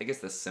I think it's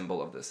the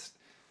symbol of this.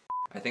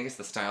 I think it's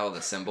the style of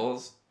the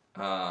cymbals.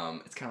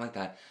 It's kind of like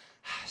that.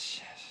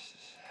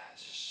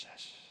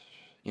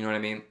 You know what I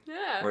mean?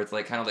 Yeah. Where it's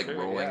like kind of like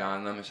rolling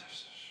on them.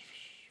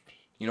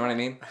 You know what I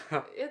mean?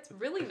 It's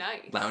really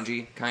nice.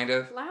 Loungy, kind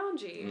of.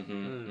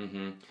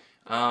 Loungy.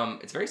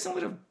 It's very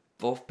similar to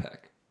Wolfpack,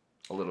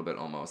 a little bit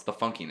almost. The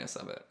funkiness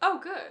of it. Oh,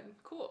 good.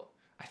 Cool.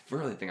 I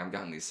really think I've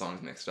gotten these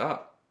songs mixed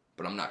up,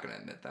 but I'm not gonna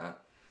admit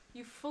that.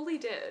 You fully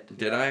did.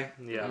 Did I?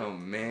 Yeah. Oh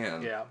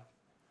man. Yeah.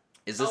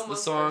 Is this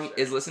Almost the song? for sure.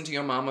 Is "Listen to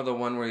Your Mama" the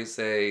one where you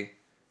say,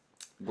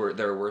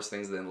 "There are worse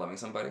things than loving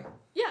somebody"?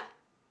 Yeah.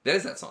 That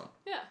is that song.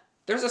 Yeah.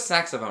 There's a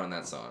saxophone in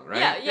that song, right?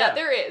 Yeah, Yeah.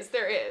 there is.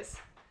 There is.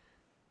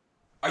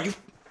 Are you?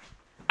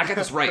 I got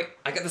this right.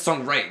 I got the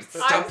song right.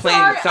 Stop I'm playing.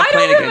 sorry. Stop I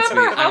playing don't against me.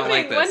 remember I don't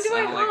like humming. When this. do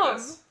I don't like hum?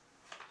 this.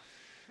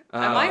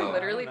 Am I Oh,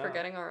 literally I don't know.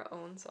 forgetting our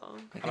own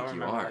song? I I don't think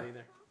you remember are. that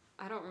either.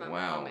 I don't remember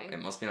Wow. humming. It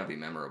must not be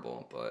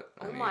memorable, but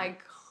I Oh mean, my god.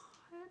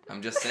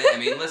 I'm just saying. I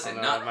mean, listen.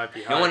 Oh, no, not it might be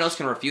no one harsh. else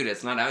can refute it.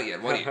 It's not out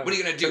yet. What are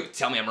you gonna do?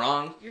 Tell me I'm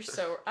wrong? You're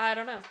so. I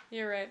don't know.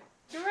 You're right.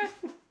 You're right.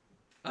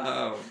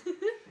 Oh.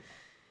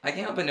 I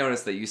can't help but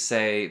notice that you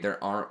say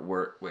there aren't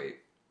wait.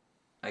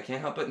 I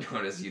can't help but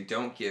notice you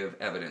don't give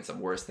evidence of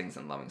worse things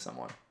than loving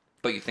someone,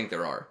 but you think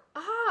there are.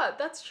 Ah,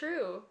 that's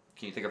true.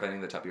 Can you think of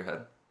anything at the top of your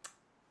head?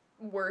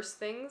 Worse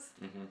things.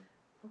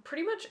 Mm-hmm.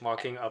 Pretty much.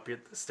 Walking up the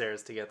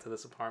stairs to get to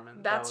this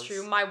apartment. That's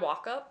true. My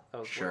walk up, That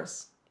was Sure.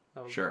 worse.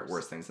 That was Sure,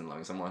 worse things than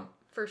loving someone.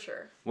 for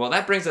sure. Well,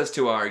 that brings us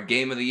to our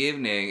game of the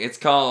evening. It's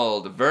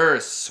called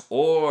Verse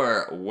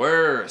or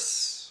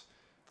Worse.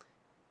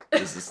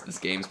 This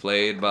game's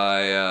played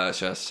by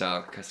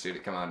studio.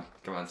 Come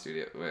on,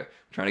 studio. We're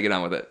trying to get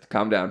on with it.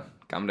 Calm down.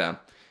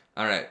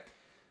 All right.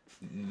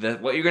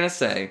 What you're gonna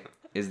say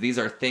is these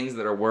are things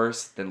that are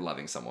worse than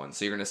loving someone.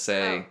 So you're gonna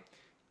say,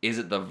 is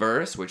it the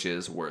verse, which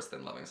is worse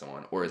than loving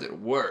someone, or is it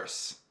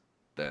worse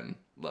than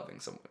loving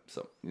someone?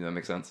 So that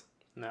make sense?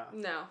 No.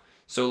 No.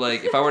 So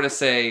like, if I were to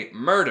say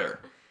murder.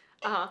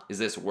 Uh huh. Is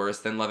this worse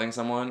than loving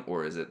someone,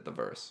 or is it the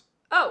verse?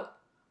 Oh,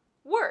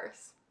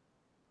 worse.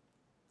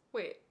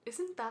 Wait,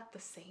 isn't that the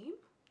same?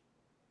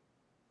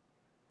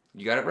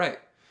 You got it right.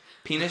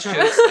 Penis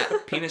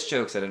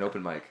jokes at an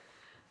open mic.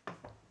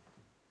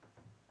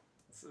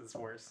 It's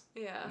worse.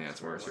 Yeah. Yeah,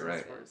 it's worse. You're Worse,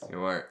 right. worse.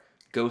 You are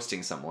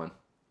ghosting someone.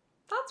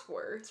 That's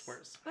worse. It's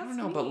worse. I That's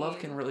don't know, but love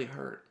mean. can really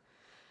hurt.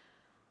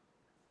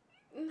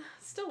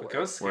 Still But worse.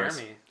 ghosts scare Worse.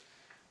 me.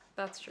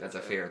 That's true. That's a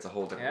too. fear. It's a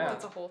whole different Yeah. world.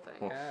 That's a whole thing.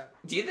 Well, Yeah.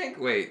 Do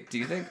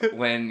you think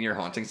when you're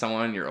haunting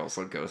someone, you're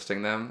also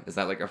ghosting them? Is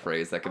that like a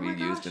phrase that could Oh be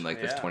my used gosh. in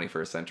like this Yeah.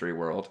 21st century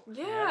world?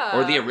 Yeah.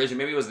 Or the original?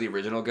 Maybe it was the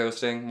original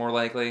ghosting, more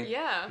likely.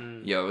 Yeah.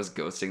 Mm. Yo, I was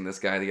ghosting this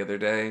guy the other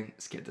day.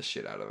 Scared the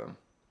shit out of him.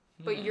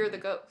 But you're the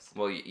ghost.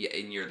 Well, yeah,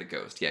 and you're the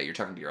ghost. Yeah, you're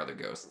talking to your other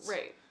ghosts.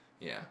 Right.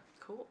 Yeah.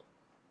 Cool.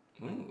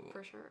 Ooh.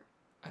 For sure.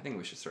 I think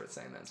we should start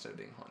saying that instead of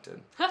being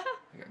haunted. yeah.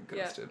 I got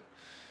ghosted.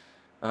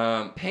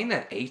 Paying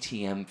that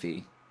ATM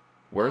fee.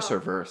 Worse Oh. or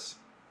verse?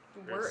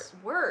 Worse.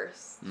 Just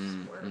worse.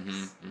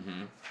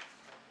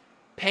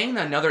 Paying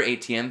another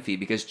ATM fee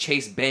because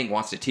Chase Bank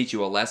wants to teach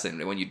you a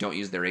lesson when you don't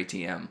use their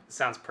ATM.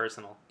 Sounds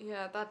personal.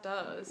 Yeah, that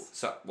does.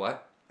 So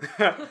what?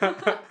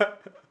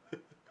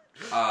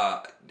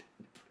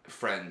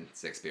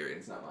 Friend's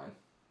experience, not mine.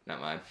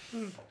 Not mine.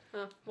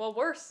 Well,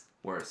 worse.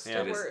 Worse.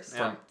 Yeah. It is. Worse.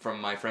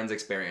 From my friend's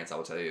experience, I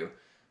will tell you,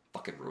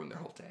 fucking ruined their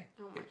whole day.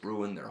 Oh my It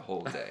ruined their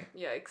whole day.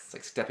 Yikes. It's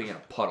like stepping in a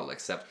puddle,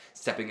 except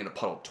stepping in a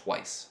puddle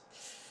twice.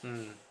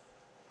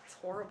 It's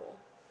horrible.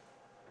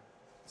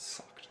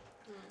 Sucked.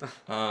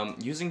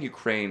 Using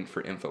Ukraine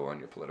for info on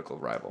your political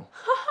rival.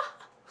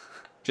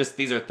 Just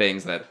these are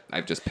things that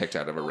I've just picked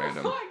out of a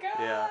random. Oh my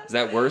god. Yeah. Is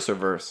that worse or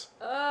verse?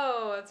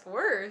 Oh, it's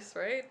worse,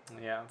 right?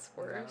 Yeah. It's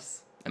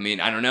worse. I mean,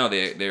 I don't know.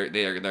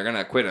 They're gonna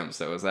acquit him.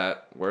 So is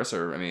that worse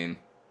or I mean,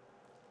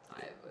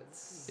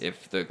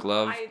 if the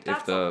glove, That's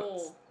if the a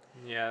whole.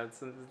 Yeah.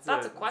 It's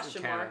That's a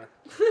question kinda-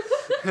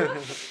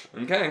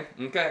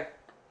 okay.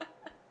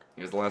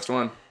 Here's the last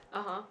one.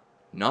 Uh-huh.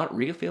 Not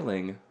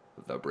refilling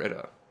the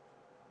Brita.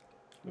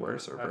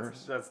 Worse or That's-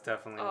 verse? That's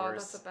definitely Oh,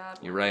 worse. that's a bad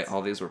one. You're right.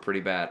 All these were pretty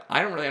bad.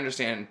 I don't really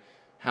understand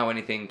how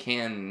anything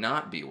can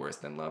not be worse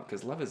than love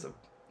because love is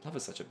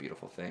such a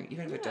beautiful thing,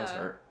 even if it does Yeah.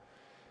 hurt.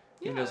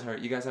 Even if it does hurt.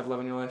 You guys have love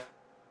in your life?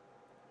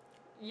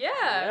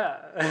 Yeah.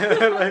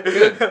 Yeah.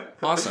 Good.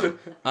 Awesome.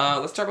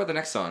 Let's talk about the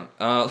next song.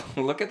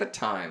 Look at the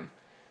time.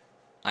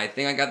 I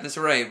think I got this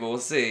right, but we'll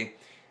see.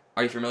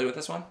 Are you familiar with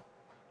this one?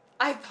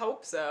 I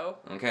hope so.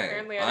 Okay.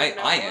 Apparently I don't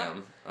know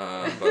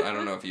am, but I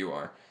don't know if you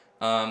are.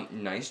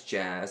 Nice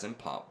jazz and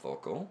pop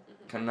vocal.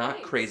 Kind of not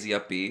Nice. crazy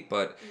upbeat,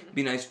 but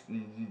be nice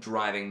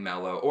driving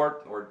mellow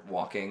or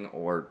walking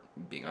or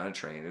being on a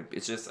train.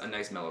 It's just a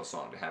nice mellow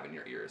song to have in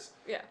your ears.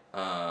 Yeah.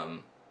 How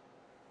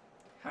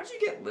did you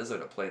get Lizzo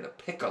to play the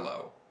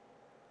piccolo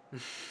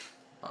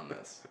on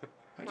this?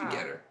 How'd you Wow.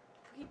 get her?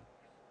 We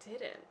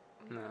didn't.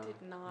 We No.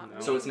 did not. No.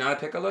 So it's not a I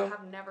piccolo?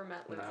 have never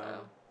met Lizzo.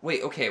 No.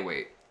 Wait.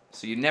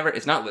 So you never,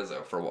 it's not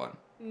Lizzo for one.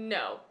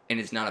 No. And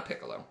it's not a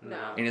piccolo.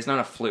 No. And it's not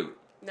a flute.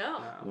 No.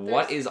 No.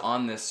 What There's is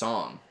on this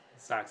song?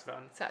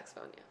 Saxophone.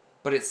 saxophone? Yeah.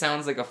 But it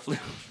sounds like a flute.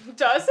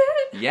 Does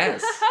it?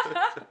 Yes.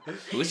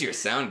 Who's your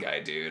sound guy,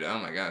 dude? Oh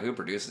my god, who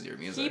produces your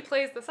music? He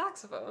plays the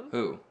saxophone.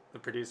 Who? The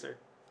producer.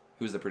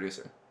 Who's the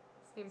producer?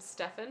 His name's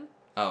Stefan.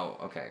 Oh,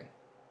 okay.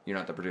 You're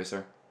not the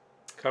producer?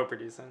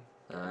 Co-producing.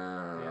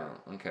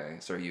 Okay.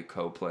 So are you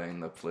co-playing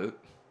the flute?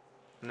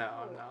 No,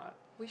 I'm not.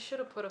 We should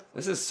have put a.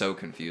 This is so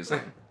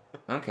confusing.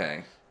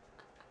 Okay.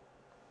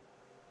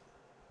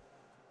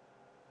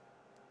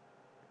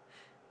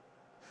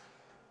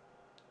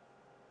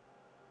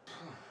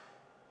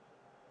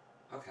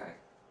 Okay.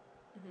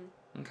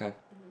 Okay. Do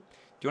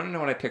you want to know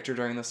what I pictured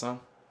during this song?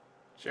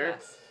 Sure.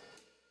 Yes.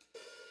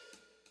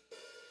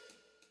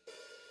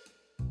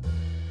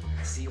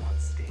 I see you on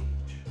stage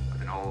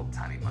with an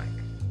old-timey mic.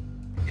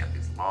 And you have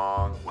these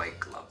long white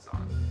gloves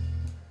on,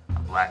 a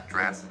black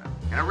dress,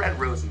 and a red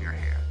rose in your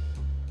hair.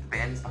 The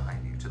band is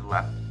behind you to the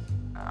left,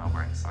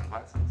 wearing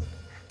sunglasses.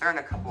 They're in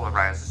a couple of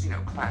rides,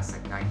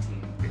 classic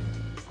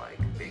 1950s, like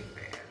big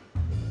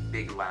band,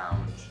 big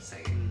lounge,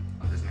 say,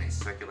 there's many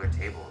circular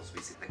tables.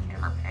 We see the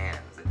camera pans,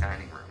 the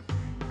dining room,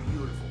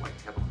 beautiful white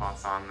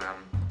tablecloths on them,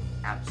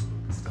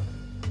 absolutely stunning.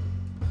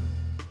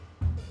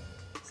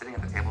 Sitting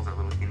at the tables are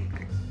little guinea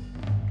pigs.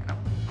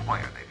 Boy,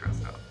 are they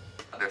dressed up.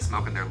 They're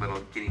smoking their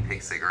little guinea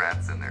pig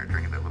cigarettes, and they're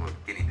drinking their little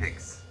guinea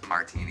pigs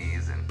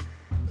martinis, and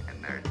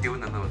they're doing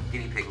the little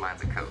guinea pig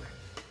lines of Coke.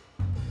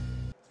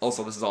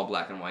 Also, this is all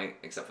black and white,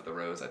 except for the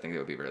rose. I think it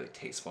would be really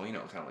tasteful, kind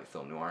of like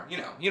film noir. You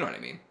know what I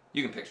mean.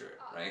 You can picture it,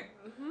 right?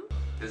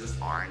 There's this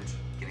orange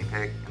guinea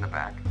pig in the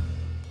back.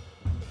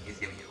 He's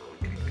giving you little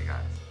guinea pig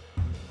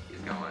eyes. He's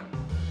going,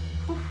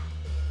 "Whew,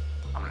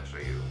 I'm gonna show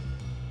you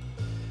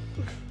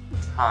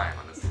time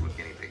on this little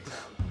guinea pig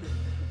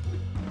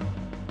town."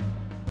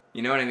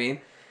 You know what I mean?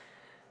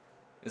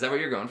 Is that what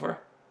you're going for?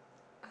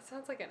 That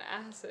sounds like an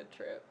acid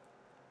trip.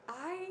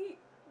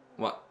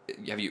 What?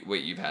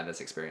 You've had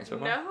this experience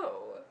before? No.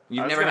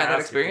 You've I was never gonna had that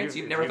ask experience? if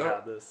You've never thought?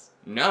 had this.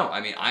 No, I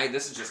mean,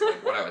 this is just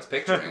like what I was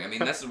picturing. I mean,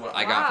 this is what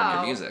I got from your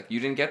Wow. music. You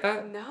didn't get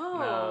that? No.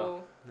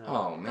 No.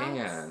 Oh, That's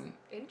man.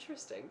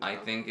 interesting. I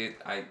though. think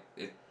I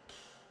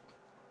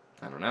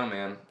don't know,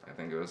 man. I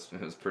think it was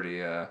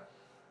pretty,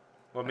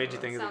 What made you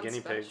think of the Sounds guinea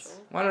special. pigs?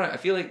 well, I don't know. I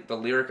feel like the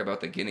lyric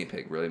about the guinea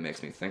pig really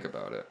makes me think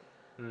about it.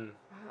 Hmm.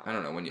 I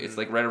don't know, it's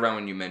like right around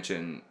when you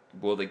mention,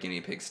 will the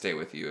guinea pig stay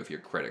with you if your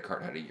credit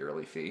card had a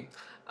yearly fee?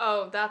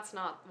 Oh, that's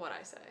not what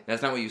I say.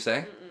 That's not what you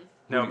say?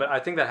 No, but I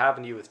think that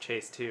happened to you with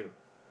Chase too.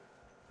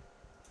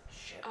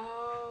 Shit.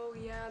 Oh,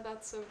 yeah,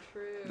 that's so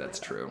true. That's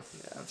true.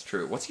 Yeah, that's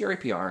true. What's your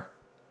APR?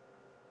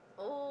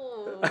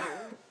 Oh.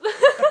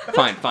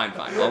 Fine.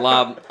 I'll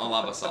lob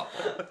a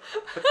softball.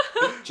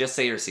 Just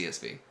say your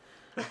CSV.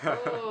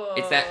 Oh.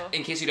 It's that,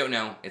 in case you don't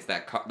know, it's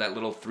that that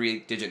little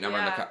 3-digit number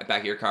on the back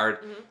of your card.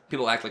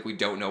 People act like we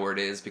don't know where it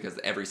is because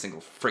every single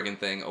friggin'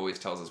 thing always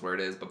tells us where it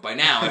is. But by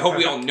now, I hope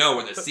we all know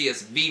where the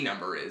CSV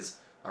number is.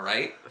 All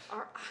right?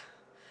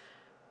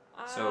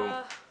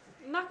 So-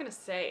 I'm not gonna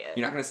say it.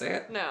 You're not going to say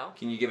it? No.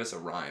 Can you give us a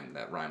rhyme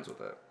that rhymes with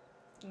it?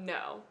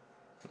 No.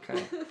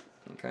 Okay.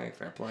 Okay,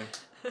 fair play.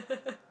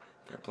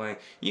 Fair play.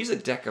 You use a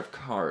deck of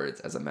cards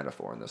as a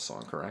metaphor in this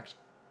song, correct?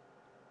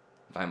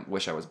 I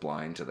wish I was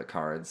blind to the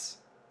cards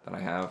that I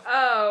have.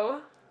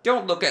 Oh.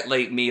 Don't look at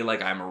me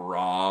like I'm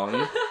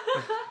wrong.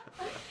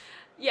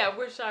 Yeah,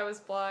 wish I was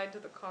blind to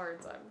the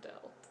cards I'm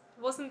dealt.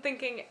 Wasn't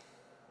thinking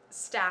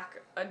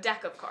a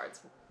deck of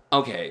cards.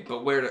 Okay,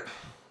 but where do...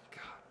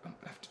 God,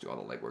 I have to do all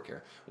the legwork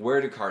here. Where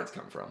do cards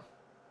come from?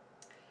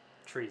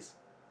 Trees.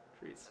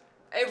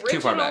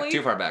 Originally,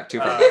 Too far back.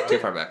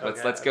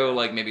 Okay, Let's go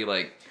maybe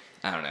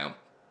I don't know,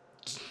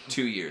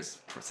 2 years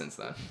since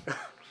then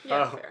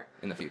Yeah, Oh. fair.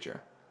 in the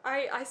future.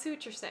 I see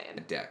what you're A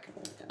saying. deck.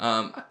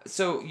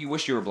 So you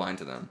wish you were blind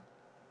to them.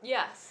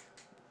 Yes.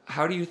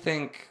 How do you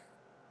think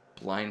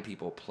blind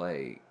people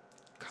play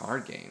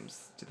card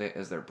games?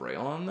 Is there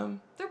braille on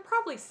them? They're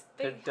probably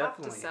They have to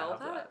definitely sell have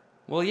that. that.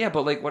 Well, yeah,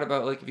 but what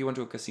about if you went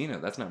to a casino?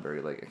 That's not very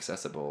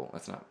accessible.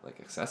 That's not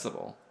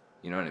accessible.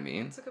 You know what I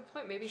mean? That's a good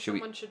point. Maybe Should we-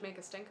 someone should make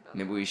a stink about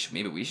Maybe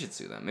we should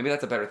sue them. Maybe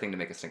that's a better thing to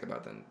make us think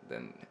about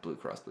than Blue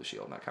Cross Blue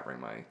Shield not covering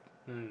my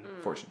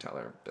fortune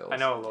teller bills. I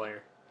know a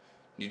lawyer.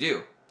 You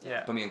do.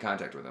 Yeah. Put me in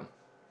contact with him.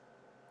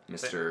 I'll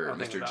think Mr.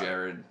 about it.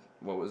 Jared.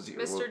 What was your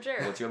Mr.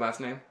 Jared. What's your last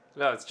name?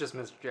 No, it's just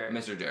Mr. Jared.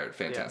 Mr. Jared.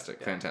 Fantastic.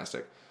 Yeah.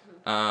 Fantastic.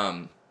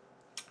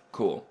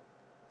 Cool.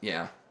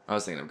 Yeah. I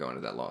was thinking of going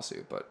to that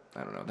lawsuit, but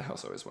I don't know. The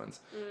house always wins.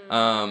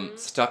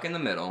 Stuck in the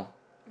Middle.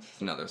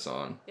 It's another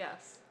song.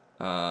 Yes.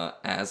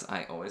 As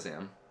I Always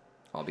Am.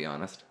 I'll be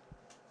honest.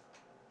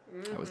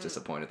 I was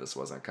disappointed this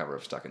wasn't a cover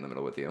of Stuck in the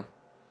Middle with You.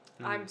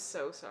 I'm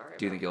so sorry.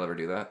 Do you think you'll ever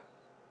do that?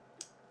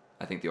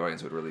 I think the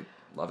audience would really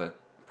love it.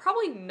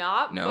 Probably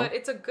not, No? but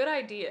it's a good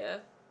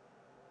idea.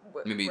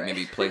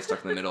 Maybe play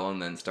Stuck in the Middle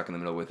and then Stuck in the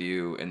Middle with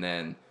You and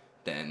then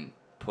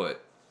put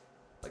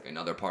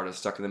another part of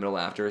Stuck in the Middle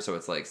after, so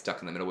it's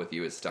Stuck in the Middle with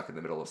You is Stuck in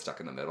the Middle of Stuck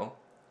in the Middle.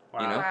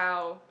 Wow. You know?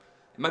 Wow.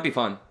 It might be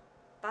fun.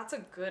 That's a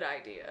good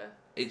idea.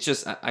 It's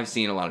just I've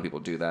seen a lot of people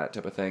do that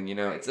type of thing. You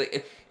know, Right.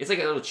 it's a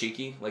little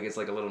cheeky, it's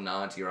a little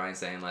nod to your audience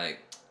saying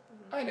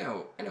I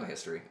know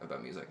history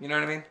about music. You know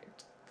what I mean?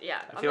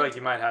 Yeah. I feel like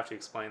you might have to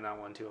explain that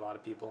one to a lot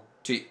of people.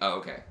 Oh,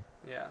 okay.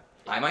 Yeah.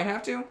 I might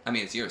have to. I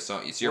mean, it's your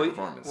song. It's your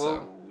performance.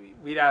 So.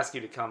 We'd ask you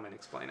to come and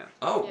explain it.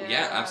 Oh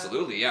yeah,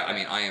 absolutely. Yeah. I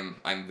mean,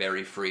 I'm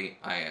very free.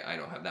 I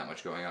don't have that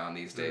much going on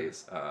these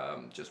days.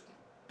 Just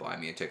buy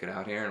me a ticket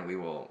out here, and we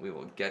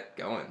will get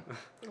going.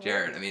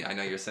 Jared, I mean, I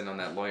know you're sitting on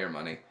that lawyer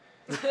money.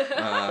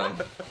 Oh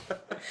my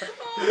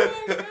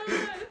god.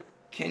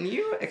 Can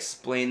you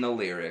explain the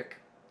lyric?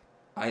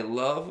 I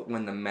love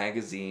when the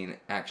magazine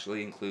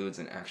actually includes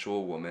an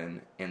actual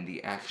woman and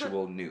the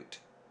actual newt.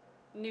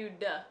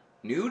 Nude.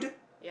 Nude?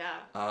 Yeah.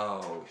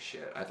 Oh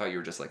shit! I thought you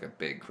were just like a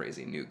big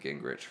crazy Newt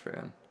Gingrich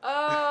fan.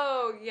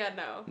 Oh yeah,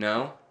 no.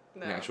 No?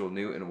 No. An actual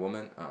newt and a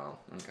woman? Oh,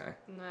 okay.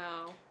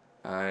 No.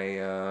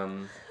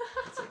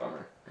 That's a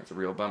bummer. That's a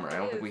real bummer. I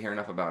don't think we hear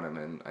enough about him,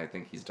 and I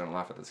think he's done a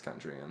lot for this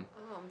country. And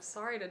Oh, I'm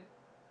sorry to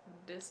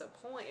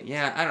disappoint.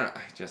 yeah, I don't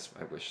know.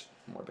 I wish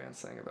more bands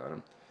sang about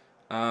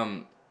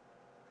him.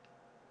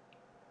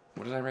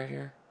 What did I write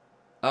here?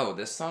 Oh,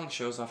 this song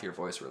shows off your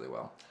voice really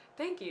well.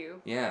 Thank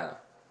you. Yeah.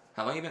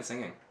 How long you been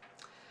singing?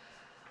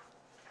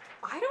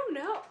 I don't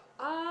know.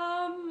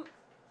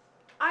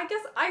 I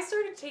guess I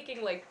started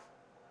taking like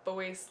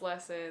voice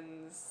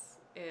lessons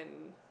in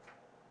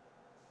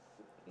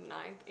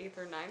 8th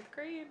or 9th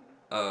grade.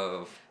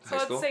 Of So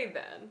high school? I'd say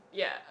then.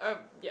 Yeah.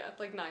 Yeah,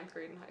 like 9th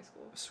grade in high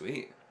school.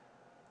 Sweet.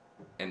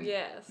 And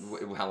Yes.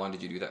 How long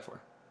did you do that for?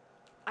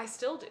 I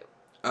still do.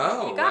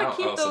 Oh, You gotta wow.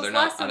 keep so those they're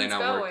not, are they lessons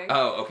not going.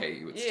 Oh, okay.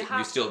 You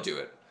have still to. do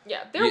it.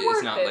 Yeah, they're worth it.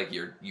 It's not like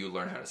you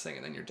learn how to sing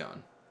and then you're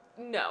done.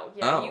 No,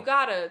 yeah, Oh. you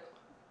gotta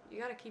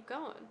keep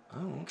going.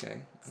 Oh,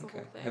 okay. the Okay.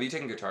 whole thing. Have you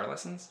taken guitar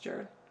lessons,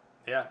 Jared?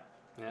 Yeah.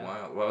 Yeah.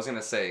 Wow. Well, I was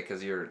gonna say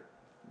because you're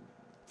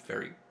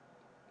very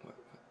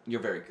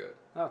good.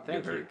 Oh, thank You're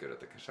you. very good at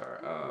the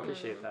guitar.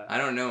 Appreciate that. I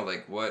don't know,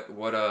 like what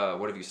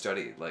have you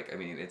studied? Like, I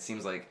mean, it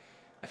seems like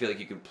I feel like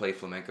you could play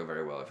flamenco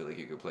very well. I feel like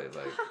you could play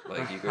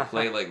like you could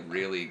play like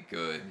really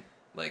good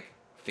like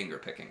finger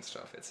picking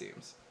stuff. It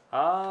seems.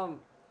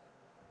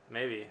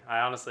 Maybe.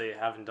 I honestly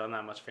haven't done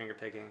that much finger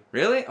picking.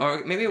 Really?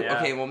 Or maybe Yeah.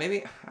 okay. Well,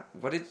 maybe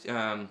what did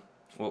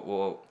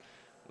well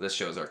this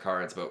shows our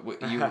cards, but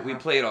we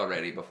played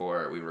already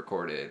before we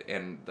recorded,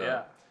 and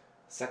the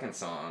second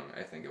song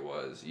I think it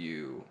was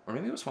you, or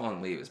maybe it was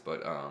Fallen Leaves,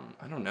 but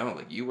I don't know.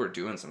 Like you were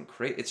doing some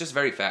crazy. It's just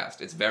very fast.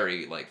 It's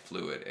very like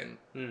fluid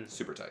and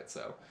super tight.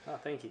 So. Oh,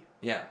 thank you.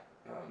 Yeah.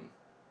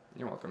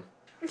 You're welcome.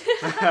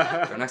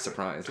 They're not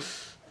surprised.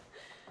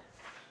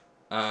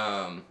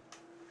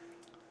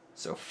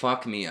 So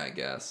fuck me, I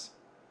guess.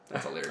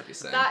 That's a lyric you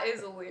say. That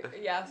is a lyric.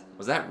 Yes.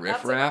 Was that Riff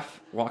That's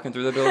Raff walking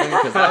through the building?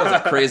 Because that was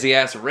a crazy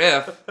ass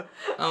riff.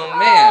 Oh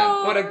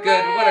man, what a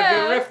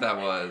good riff that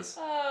was.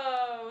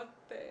 Oh,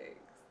 thanks.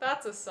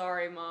 That's a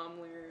sorry mom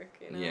lyric,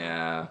 you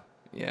know.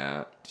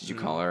 Yeah. Did you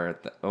call her?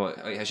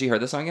 Has she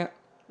heard the song yet?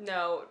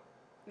 No.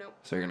 Nope.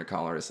 So you're gonna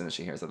call her as soon as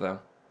she hears it, though.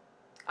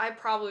 I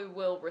probably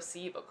will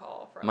receive a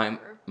call from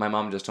her. My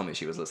mom just told me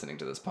she was listening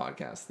to this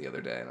podcast the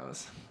other day, and I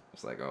was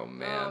like, oh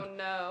man. Oh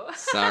no.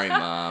 Sorry,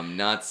 Mom.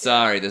 Not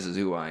sorry. This is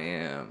who I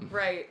am.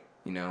 Right.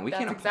 You know, we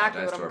That's can't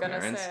exactly apologize what to I'm our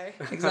gonna parents. say.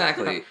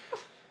 Exactly.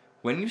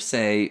 When you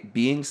say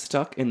being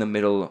stuck in the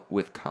middle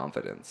with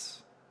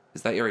confidence,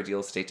 is that your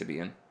ideal state to be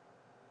in?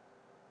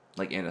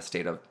 Like in a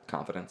state of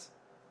confidence?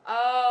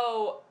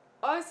 Oh,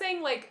 I was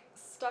saying like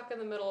stuck in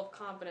the middle of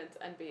confidence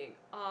and being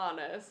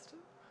honest.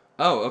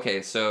 Oh,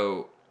 okay.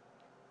 So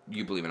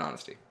you believe in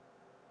honesty.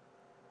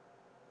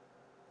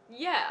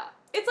 Yeah.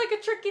 It's like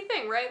a tricky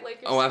thing, right?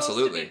 Like you're Oh, supposed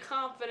absolutely. to be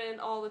confident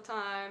all the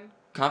time.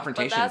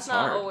 Confrontation But that's is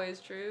not hard always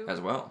true.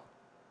 as well,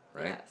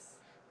 right? Yes.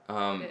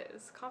 Um, It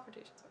is.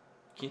 Confrontation's hard.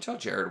 Can you tell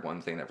Jared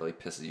one thing that really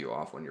pisses you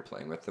off when you're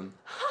playing with them?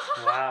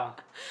 Wow.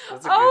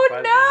 That's a Oh,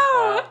 good question. no!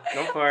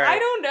 Wow. Go for it. I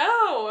don't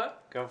know.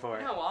 Go for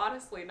it. No,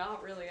 honestly,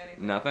 not really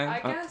anything. Nothing? I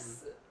Oh.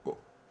 guess.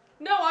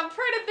 No, I'm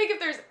trying to think if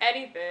there's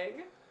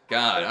anything.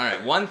 God, all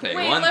right, one thing.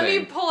 Wait, one let thing.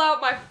 me pull out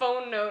my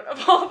phone note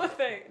of all the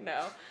things.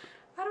 No.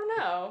 I don't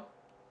know.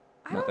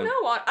 I Nothing.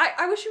 don't know.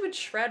 I wish you would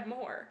shred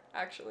more,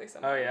 actually,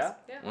 sometimes. Oh, yeah?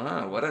 Yeah.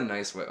 Wow, what a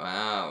nice way.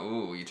 Wow,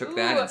 ooh, you took Ooh,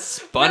 that and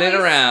spun it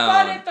really around.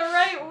 Spun it the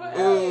right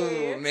way.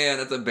 Ooh, man,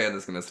 that's a band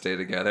that's gonna stay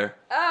together.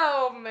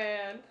 Oh,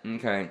 man.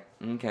 Okay.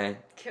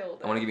 Killed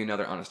it. I want to give you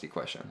another honesty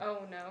question. Oh,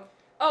 no.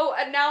 Oh,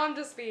 and now I'm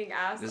just being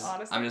asked This,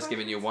 honestly. I'm just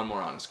giving you one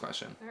more honest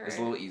question. All It's a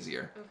right. little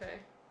easier. Okay.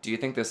 Do you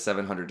think this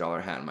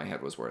 $700 hat on my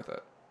head was worth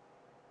it?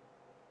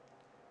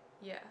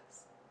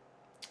 Yes.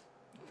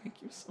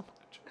 Thank you so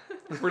much.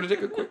 We're gonna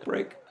take a quick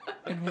break,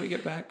 and when we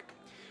get back,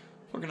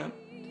 we're gonna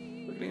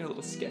get a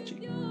little sketchy.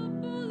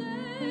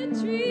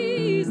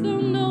 Trees, though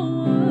no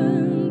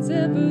one's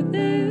ever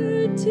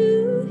there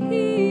to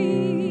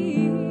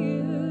hear.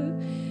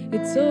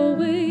 It's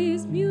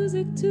always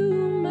music to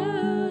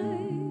my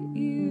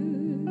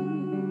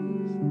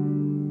ears.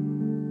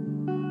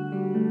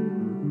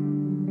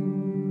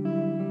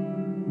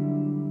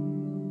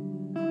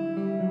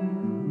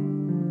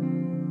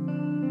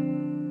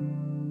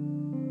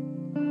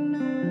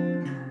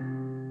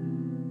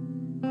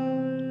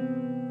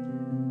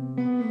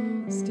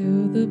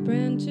 Still the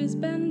branches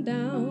bend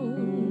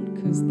down,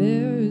 'cause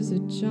there's a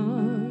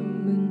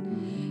charm,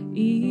 and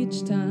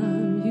each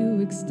time you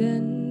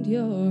extend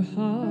your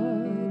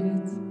heart,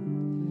 it's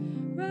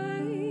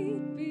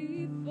right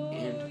before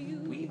And you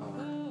we are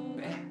fall.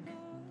 back.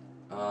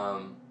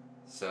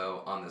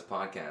 So on this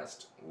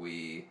podcast,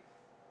 we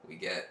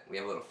have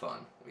a little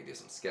fun. We do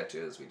some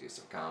sketches, we do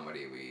some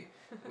comedy, we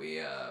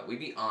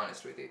be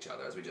honest with each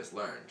other, as we just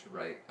learned,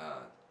 right?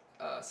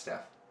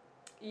 Steph?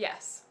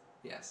 Yes.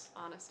 Yes.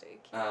 Honesty.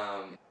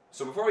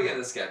 So before we get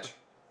into the sketch,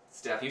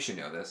 Steph, you should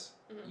know this.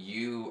 Mhm.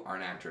 You are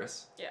an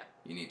actress. Yeah.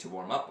 You need to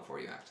warm up before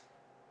you act.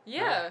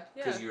 Yeah.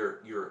 Because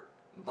your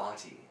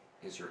body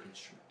is your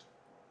instrument.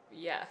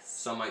 Yes.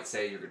 Some might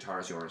say your guitar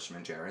is your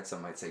instrument, Jared.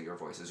 Some might say your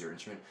voice is your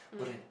instrument.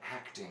 But in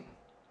acting,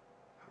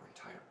 our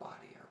entire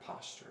body, our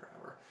posture,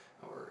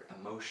 our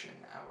emotion,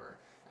 our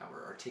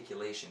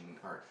articulation,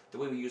 the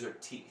way we use our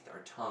teeth, our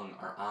tongue,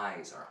 our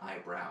eyes, our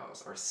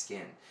eyebrows, our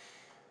skin,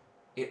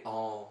 it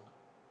all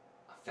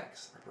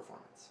affects our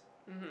performance.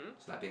 Mm-hmm.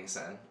 So that being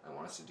said, I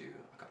want us to do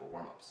a couple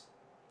warm-ups.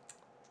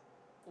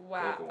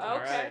 Wow. Vocal.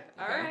 Okay.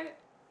 All Okay. right.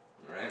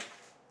 All right?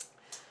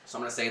 So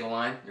I'm going to say the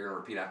line. You're going to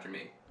repeat after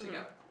me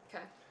together.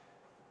 Okay.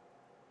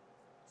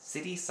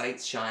 City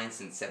sights shine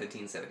since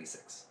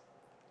 1776.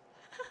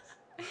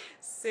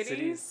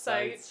 City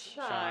sights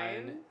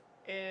shine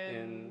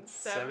in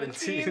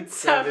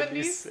 1776.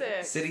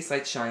 1776. City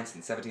sights shine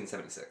since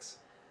 1776.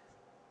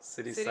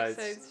 City City sights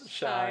sights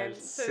shine shine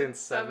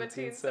since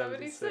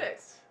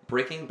 1776.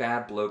 Breaking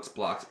Bad blokes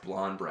blocks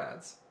blonde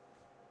brads.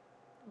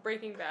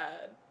 Breaking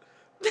Bad.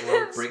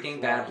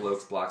 Breaking Bad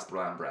blokes blocks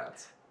blonde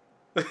brads.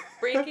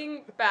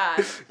 Breaking Bad.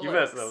 You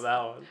Blokes. messed up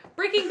that one.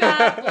 Breaking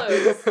Bad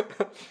blokes.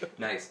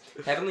 Nice.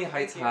 Heavenly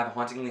Heights Thank you. have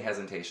hauntingly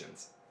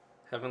hesitations.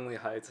 Heavenly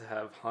Heights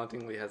have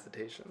hauntingly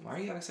hesitations. Why are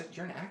you having such...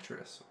 You're an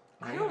actress.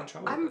 Why are I you having don't.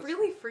 trouble with I'm this?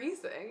 really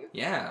freezing.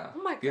 Yeah.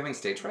 Oh my You having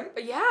stage fright?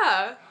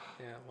 Yeah.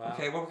 Yeah, wow.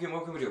 Okay, what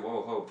can we do?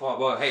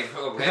 Whoa, hey,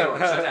 shut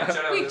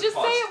down. Wait, just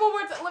pause. say it one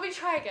more time. Let me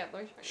try again.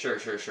 Sure,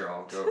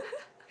 I'll go.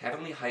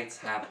 Heavenly Heights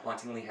have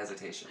hauntingly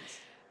hesitations.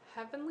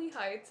 Heavenly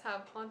Heights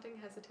have haunting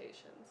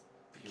hesitations.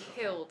 Beautiful.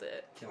 Killed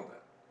it. Killed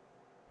it.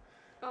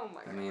 Oh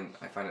my I god. mean,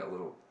 I find it a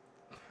little...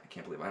 I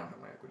can't believe I don't have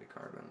my equity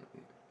card,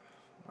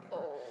 but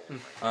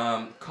whatever.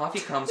 Oh. Coffee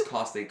comes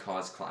costly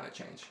cause climate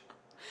change.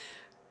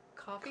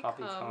 Coffee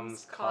Coffee comes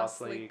comes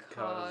costly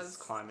cause cause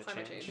climate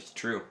change. It's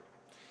true.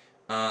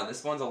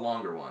 This one's a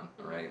longer one,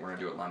 right? We're gonna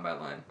do it line by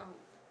line. Oh.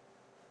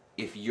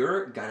 If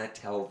you're gonna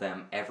tell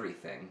them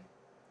everything,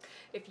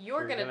 If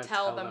you're gonna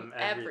tell them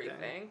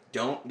everything,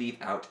 don't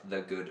leave out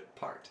the good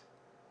part.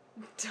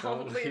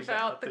 don't leave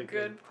out the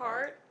good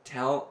part.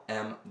 Tell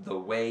them the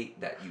way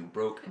that you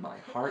broke my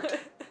heart.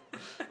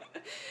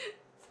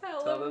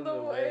 Tell them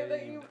the way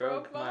that you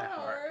broke my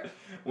heart.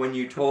 When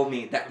you told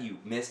me that you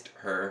missed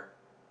her.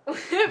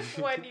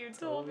 When you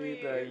told me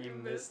that you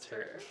missed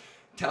her.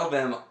 Tell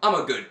them I'm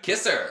a good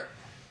kisser.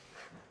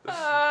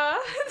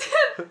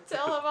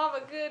 Tell them I'm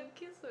a good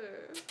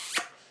kisser.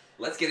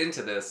 Let's get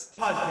into this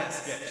podcast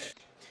sketch.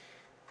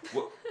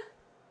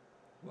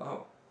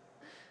 Whoa.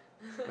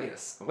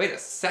 Wait a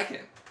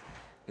second.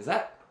 Is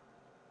that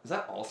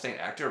All-State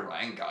actor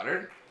Ryan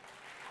Goddard?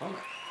 Oh my,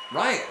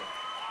 Ryan.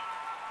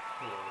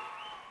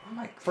 Oh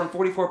my, from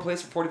 44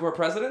 Plays for 44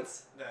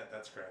 Presidents?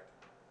 That's correct.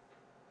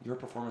 Your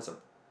performance of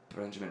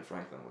Benjamin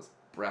Franklin was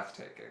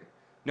breathtaking.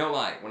 No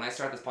lie, when I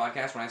start this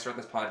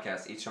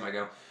podcast, each time I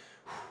go,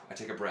 I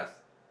take a breath.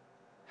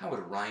 How would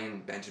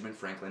Ryan Benjamin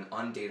Franklin,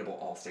 undateable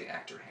All-State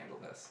actor, handle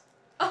this?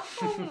 Oh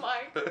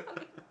my god.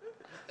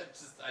 I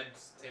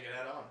just take it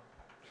head on.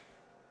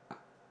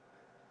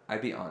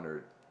 I'd be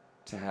honored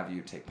to have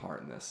you take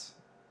part in this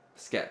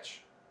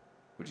sketch.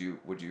 Would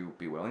you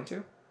be willing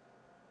to?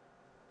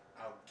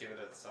 I'll give it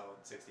a solid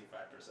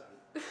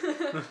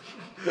 65%.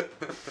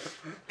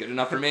 Good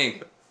enough for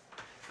me.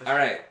 All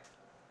right.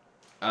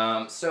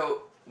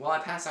 So while I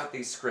pass out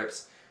these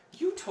scripts,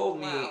 you told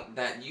me Wow.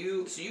 that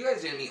you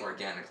guys didn't meet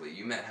organically.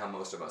 You met how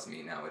most of us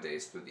meet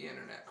nowadays through the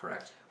internet,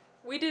 correct?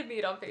 We did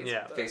meet on Facebook.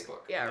 Yeah. Facebook.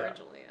 Yeah, Yeah.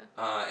 originally,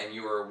 yeah. And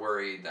you were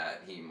worried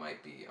that he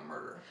might be a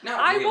murderer.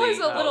 Not I really, was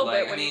a but, little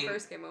like, bit when I mean, he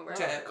first came over.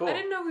 to- Cool. I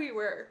didn't know who you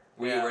were.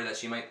 Were you Yeah. worried that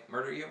she might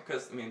murder you?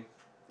 Because I mean,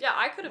 Yeah,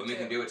 I could have women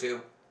too. can do it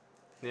too.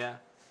 Yeah.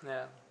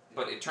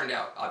 But it turned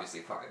out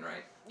obviously fine,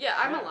 right? Yeah,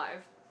 I'm Yeah.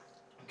 alive.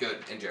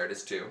 Good, and Jared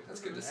is too.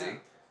 That's good to Yeah. see.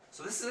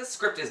 So this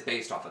script is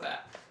based off of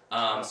that.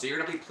 So you're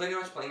gonna be pretty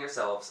much playing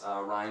yourselves.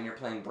 Ryan, you're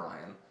playing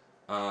Brian.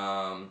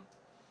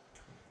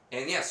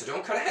 And yeah, so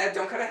don't cut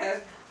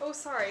ahead. Oh,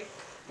 sorry.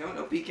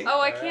 No peeking. Oh,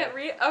 I Alright. can't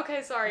read.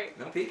 Okay, sorry.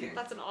 No peeking.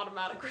 That's an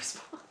automatic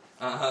response.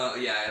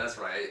 Yeah, that's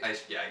right. I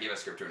gave a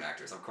script to an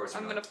actress. Of course you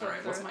I'm know. gonna flip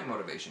Alright, what's through my it.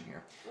 motivation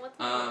here?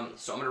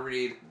 What's So I'm gonna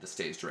read the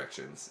stage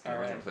directions and we're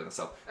Alright. gonna play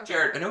myself. Okay.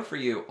 Jared, I know for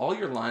you, all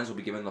your lines will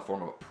be given in the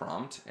form of a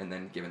prompt and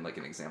then given like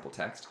an example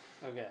text.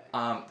 Okay.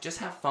 Just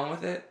have fun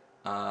with it.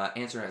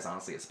 Answer as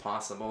honestly as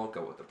possible.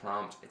 Go with the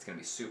prompt. It's gonna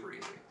be super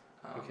easy.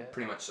 Okay.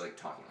 Pretty much like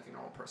talking like a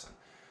normal person.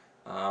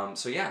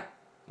 So yeah,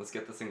 let's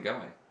get this thing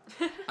going.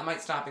 I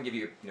might stop and give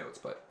you notes,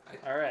 but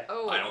All right.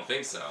 Oh. I don't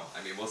think so.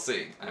 I mean, we'll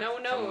see. No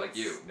Someone like notes.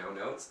 you, no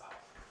notes.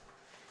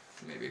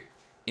 Maybe.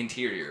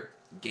 Interior,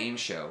 game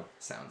show,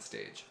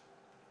 soundstage.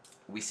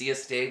 We see a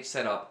stage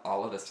set up,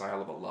 all of the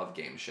style of a love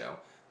game show.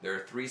 There are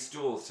 3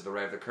 stools to the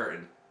right of the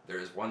curtain. There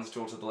is 1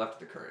 stool to the left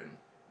of the curtain.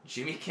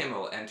 Jimmy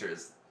Kimmel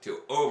enters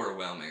to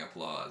overwhelming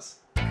applause.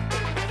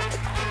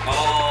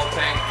 Oh,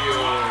 thank you.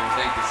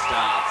 Thank you.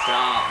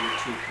 Stop. You're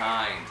too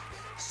kind.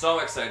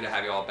 So excited to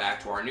have you all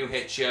back to our new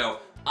hit show,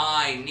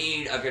 I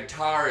Need a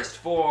Guitarist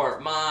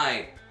for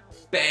My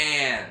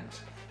Band.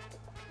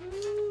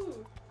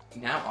 Woo.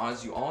 Now,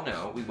 as you all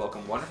know, we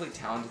welcome wonderfully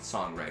talented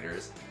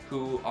songwriters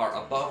who are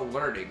above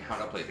learning how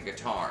to play the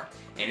guitar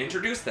and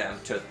introduce them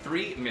to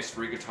 3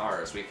 mystery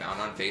guitarists we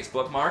found on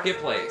Facebook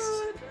Marketplace.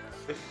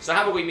 So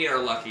how about we meet our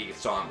lucky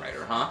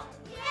songwriter, huh?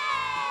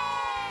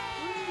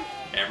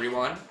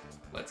 Everyone,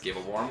 let's give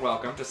a warm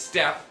welcome to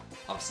Steph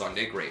of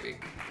Sunday Gravy.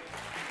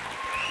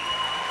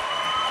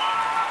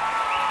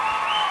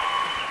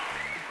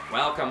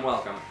 Welcome.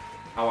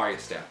 How are you,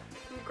 Steph?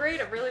 I'm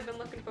great. I've really been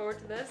looking forward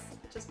to this.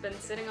 Just been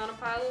sitting on a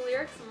pile of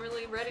lyrics. I'm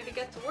really ready to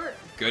get to work.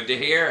 Good to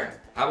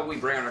hear. How about we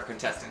bring on our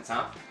contestants,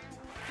 huh?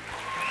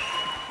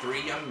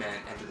 3 young men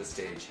enter the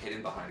stage,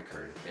 hidden behind a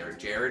curtain. They are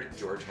Jared,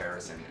 George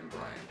Harrison, and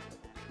Brian.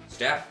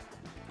 Steph,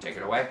 take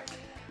it away.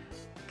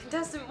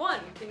 Contestant 1,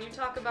 can you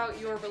talk about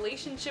your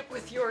relationship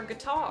with your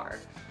guitar?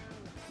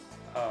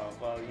 Oh,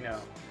 well,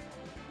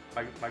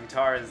 my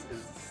guitar is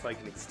like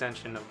an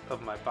extension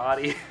of my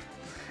body.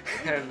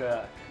 and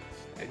I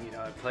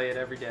play it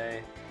every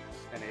day,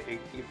 and it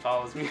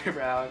follows me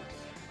around.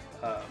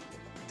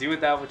 Do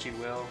with that what you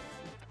will.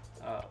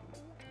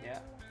 Yeah.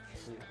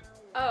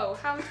 Oh,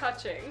 how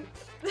touching.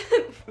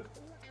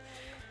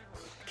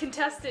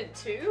 Contestant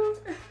 2?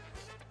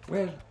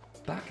 Well,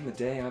 back in the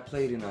day, I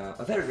played in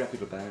a very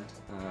reputable band.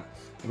 I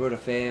wrote a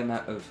fair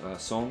amount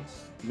of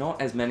songs.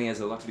 Not as many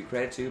as I'd like to be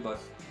credited to, but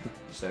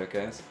so it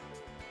goes.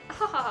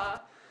 Haha.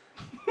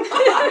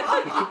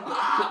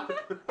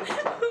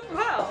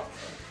 Wow.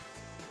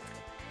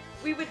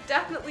 We would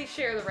definitely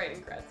share the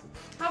writing credits.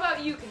 How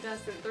about you,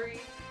 contestant 3?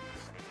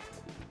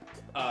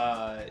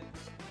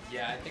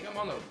 Yeah, I think I'm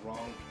on the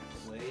wrong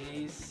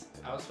place.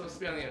 I was supposed to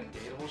be on the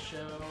Undateable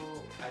show.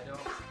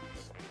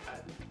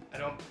 I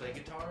don't play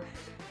guitar.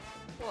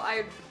 Well,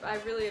 I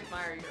really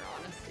admire your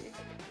honesty.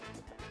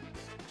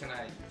 Can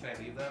I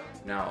leave though?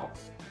 No.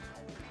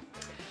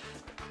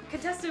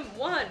 Contestant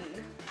 1,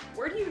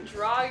 where do you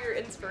draw your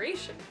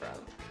inspiration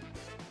from?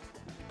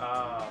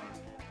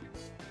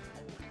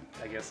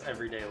 I guess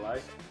everyday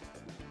life.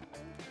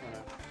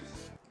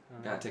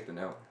 Gotta take the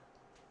note.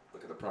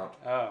 Look at the prompt.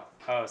 Oh,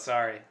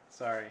 sorry.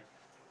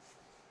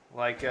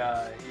 Like,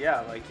 I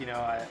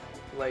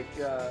like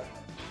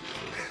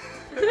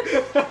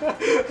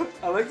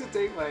I like to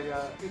take my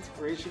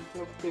inspiration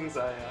from things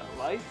I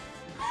like.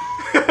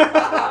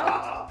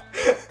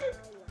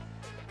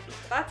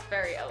 That's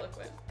very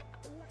eloquent.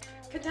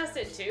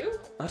 Contestant 2?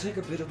 I take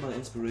a bit of my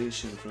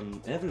inspiration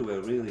from everywhere,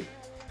 really.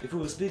 If we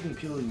were speaking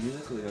purely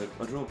musically,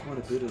 I draw quite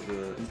a bit of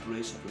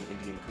inspiration from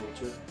Indian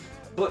culture.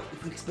 But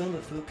if we expand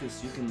the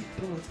focus, you can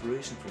pull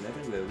inspiration from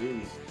everywhere,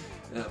 really.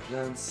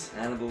 Plants,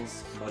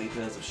 animals, muddy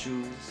pairs of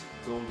shoes,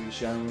 golden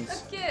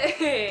showers.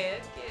 Okay,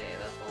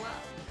 that's a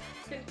lot.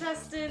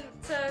 Contestant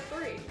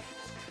 3.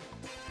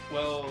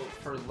 Well,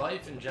 for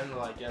life in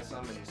general, I guess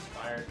I'm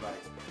inspired by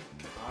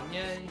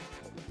Kanye.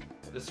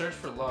 The search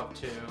for love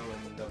too,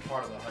 and the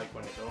part of the hike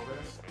when it's over.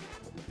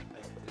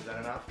 Is that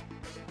enough?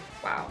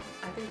 Wow,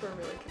 I think we're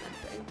really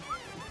connecting.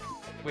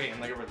 Wait, in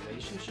like a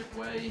relationship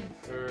way?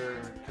 Or,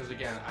 because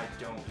again, I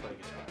don't play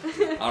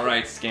guitar. All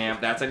right,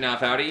 Scamp, that's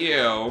enough out of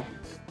you.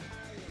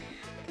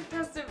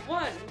 Contestant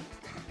 1.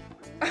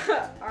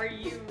 Are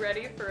you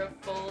ready for a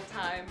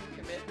full-time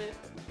commitment?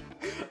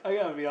 I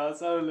gotta be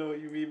honest, I don't know what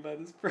you mean by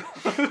this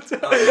prompt. Let's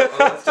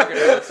talk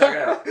it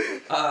out.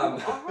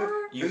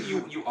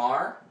 You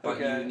are, but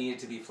Okay. you need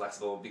to be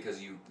flexible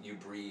because you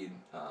breed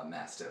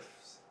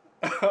mastiffs.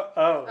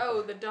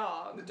 Oh, the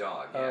dog. The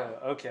dog, yeah.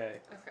 Oh, okay.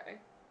 Okay.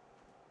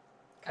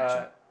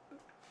 Gotcha.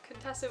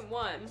 Contestant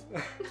 1.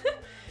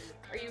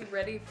 Are you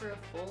ready for a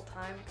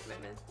full-time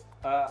commitment?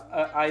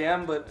 I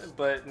am,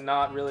 but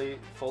not really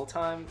full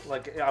time.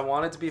 Like I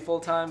want it to be full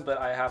time, but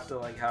I have to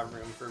like have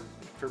room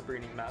for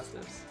breeding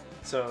mastiffs.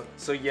 So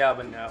yeah,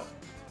 but no.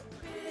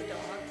 The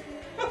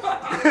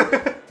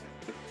dog.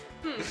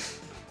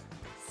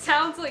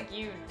 Sounds like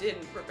you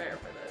didn't prepare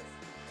for this.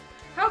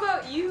 How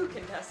about you,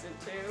 contestant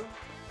 2?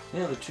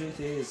 Yeah, the truth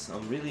is,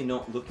 I'm really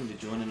not looking to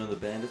join another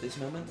band at this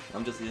moment.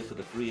 I'm just here for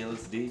the free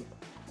LSD.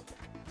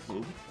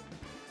 Ooh.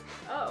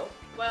 Oh,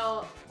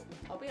 well,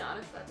 I'll be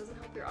honest, that doesn't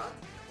help your odds.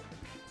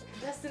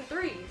 Contestant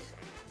 3.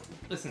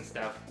 Listen,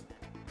 Steph.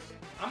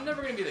 I'm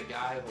never gonna be the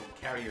guy who'll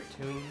carry your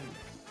tune,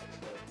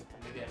 but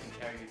maybe I can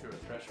carry you through a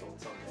threshold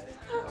someday.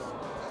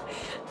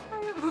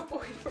 I have a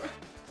boyfriend.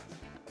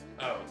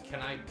 Oh,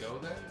 can I go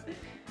then?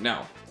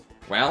 No.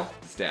 Well,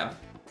 Steph,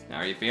 how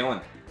are you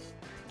feeling?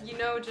 You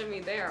know,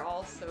 Jimmy, they are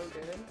all so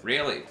good.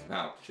 Really?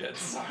 Oh, shit,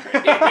 sorry.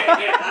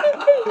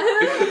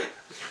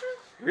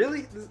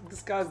 Really?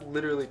 This guy's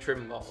literally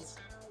trimming balls.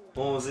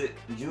 Or is it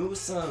you,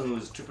 son,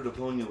 who's tripping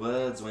upon your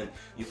words when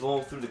you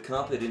fall through the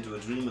carpet into a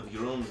dream of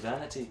your own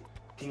vanity?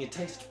 Can you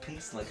taste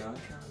peace like I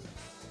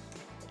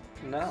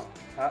can? No,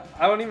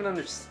 I don't even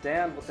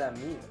understand what that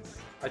means.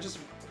 I just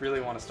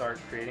really want to start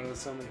creating with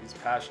someone who's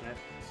passionate.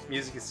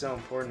 Music is so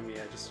important to me.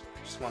 I just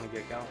want to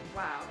get going.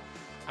 Wow.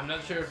 I'm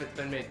not sure if it's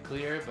been made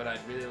clear, but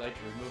I'd really like to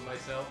remove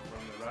myself from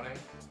the running.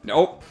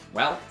 Nope.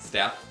 Well,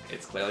 Steph,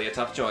 it's clearly a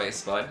tough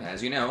choice, but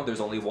as you know, there's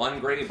only one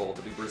Gravy Bowl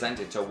to be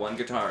presented to one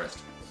guitarist.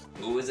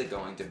 Who is it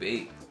going to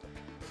be?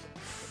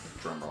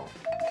 Drum roll.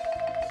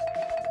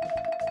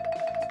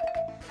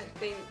 I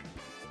think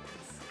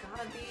it's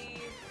gotta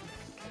be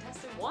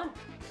contestant 1.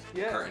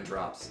 Yeah. Curtain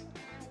drops.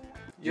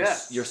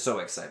 Yes. You're so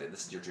excited.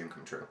 This is your dream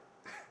come true.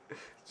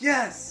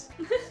 Yes.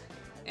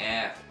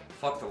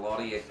 Fuck the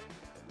lot of you.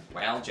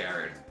 Well,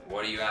 Jared,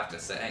 what do you have to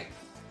say?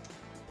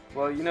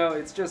 Well,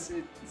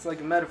 it's like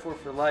a metaphor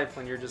for life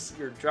when you're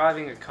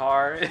driving a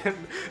car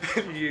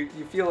and you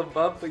feel a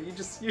bump, but you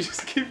just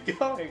keep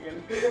going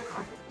and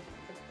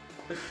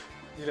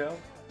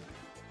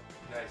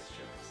Nice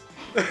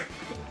choice.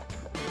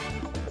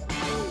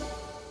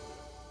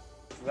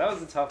 So that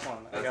was a tough one.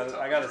 I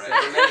gotta say.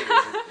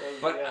 Right?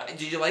 But Yeah.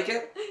 did you like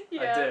it?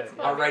 Yeah, did. it's Our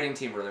funny. writing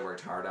team really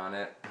worked hard on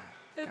it.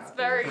 It's God,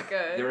 very they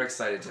good. were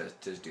excited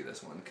to do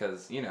this one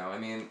because,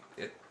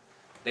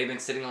 they've been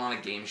sitting on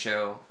a game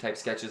show type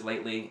sketches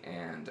lately,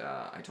 and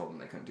I told them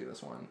they couldn't do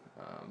this one.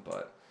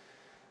 But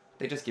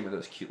they just gave me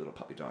those cute little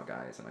puppy dog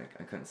eyes, and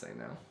I couldn't say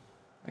no.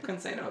 I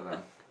couldn't say no to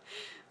them.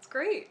 It's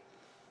great.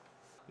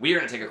 We are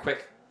going to take a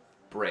quick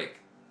break,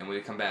 and when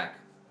we come back,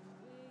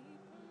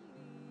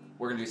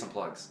 we're going to do some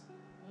plugs.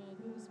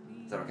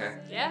 Is that okay?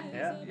 Yeah.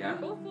 Yeah. Yeah?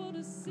 Cool.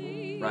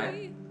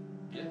 Right?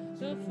 Yeah.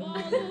 To fall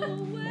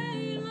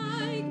away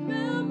like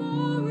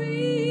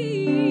memories,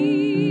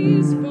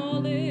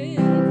 falling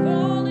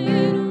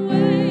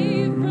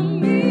away from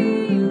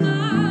me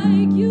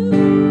like you,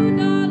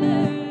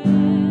 darling.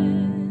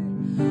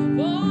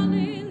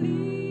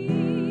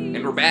 Falling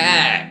And we're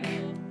back!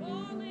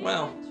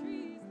 Well,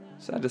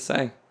 sad to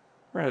say,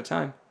 we're out of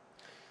time.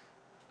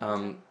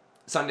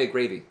 Sunday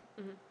Gravy.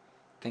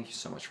 Thank you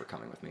so much for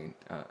coming with me.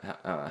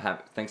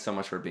 Thanks so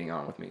much for being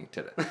on with me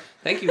today.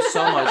 Thank you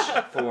so much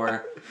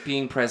for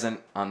being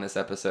present on this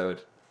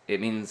episode.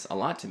 It means a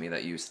lot to me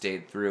that you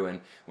stayed through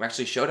and we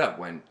actually showed up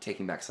when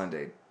Taking Back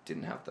Sunday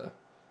didn't have the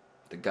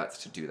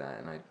guts to do that.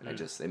 And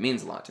it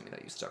means a lot to me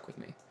that you stuck with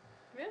me.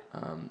 Yeah.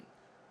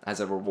 As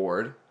a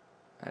reward,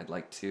 I'd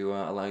like to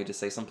allow you to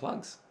say some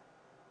plugs.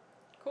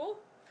 Cool.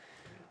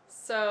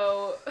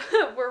 So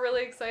we're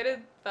really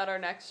excited about our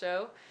next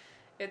show.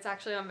 It's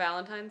actually on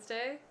Valentine's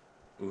Day.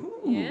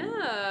 Ooh.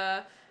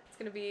 Yeah. It's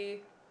going to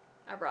be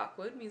at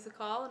Rockwood Music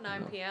Hall at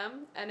 9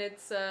 p.m. And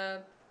it's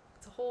a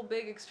whole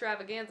big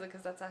extravaganza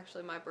because that's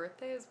actually my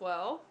birthday as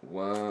well.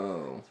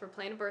 Whoa. So we're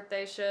playing a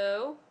birthday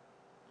show.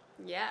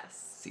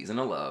 Yes. Season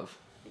of Love.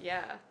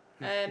 Yeah.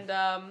 And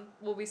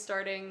we'll be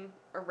starting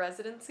a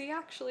residency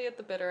actually at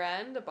the Bitter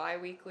End, a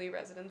bi-weekly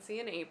residency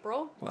in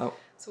April. Wow.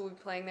 So we'll be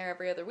playing there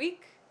every other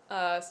week,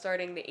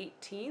 starting the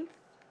 18th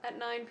at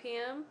 9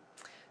 p.m.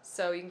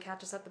 So you can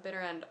catch us at the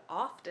Bitter End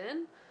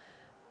often.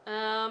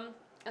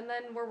 And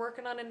then we're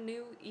working on a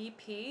new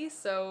EP,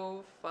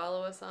 so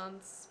follow us on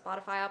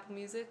Spotify, Apple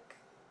Music,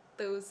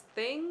 those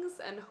things,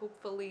 and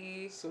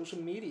hopefully... Social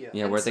media.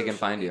 Yeah, and where they can social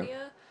find you.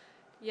 media.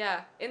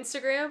 Yeah,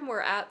 Instagram,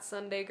 we're at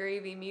Sunday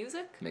Gravy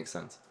Music. Makes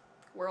sense.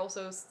 We're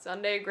also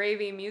Sunday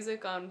Gravy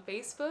Music on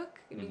Facebook,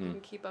 and you can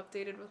keep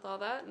updated with all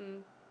that.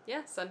 And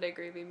yeah, Sunday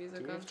Gravy Music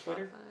Do we on have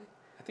Twitter?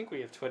 Spotify. I think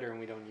we have Twitter and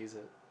we don't use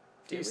it.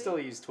 Do Do you we? still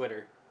use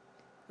Twitter?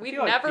 We've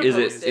feel like never Is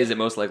posted. it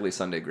most likely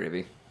Sunday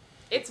Gravy?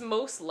 It's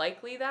most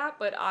likely that,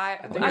 but I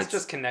think it's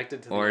just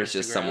connected to the Or it's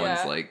just Instagram. someone's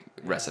Yeah. like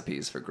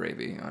recipes for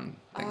gravy on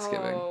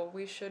Thanksgiving. Oh,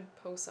 we should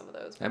post some of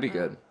those. That'd be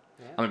good.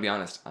 Yeah. I'm gonna be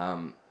honest.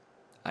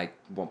 I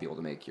won't be able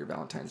to make your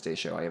Valentine's Day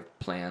show. I have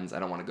plans. I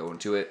don't want to go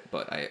into it,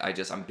 but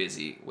I'm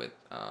busy with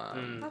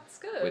That's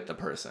good. with the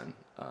person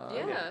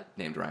Yeah.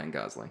 named Ryan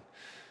Gosling.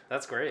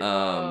 That's great.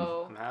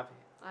 Oh, I'm happy.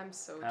 I'm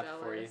so Happy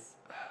for you. jealous.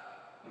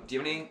 Do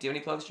you have any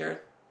plugs,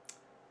 Jared?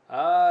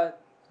 I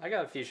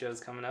got a few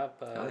shows coming up,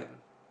 Hell yeah.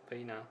 but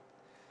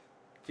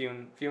few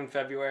in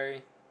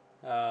February.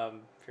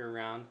 If you're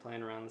around,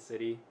 playing around the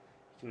city,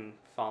 you can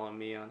follow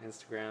me on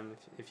Instagram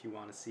if you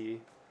want to see.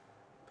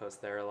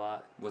 Post there a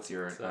lot. What's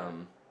your So,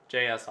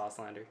 JS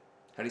Auslander.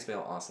 how do you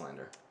spell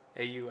Auslander?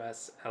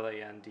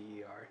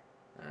 AUSLANDER.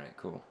 All right,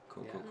 cool.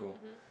 Yeah.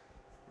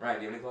 Ryan,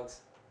 do you have any plugs?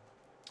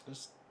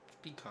 Just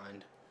be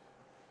kind.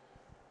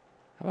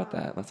 How about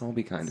that? Let's all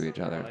be kind to each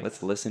So other. nice.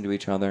 Let's listen to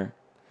each other.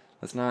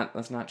 Let's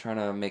not try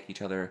to make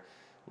each other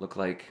look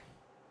like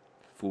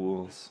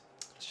fools.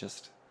 Let's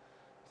just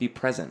be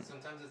present.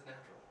 Sometimes it's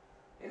natural.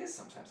 It is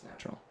sometimes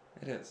natural.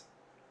 It is.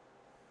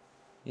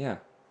 Yeah.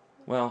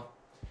 Well,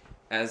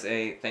 as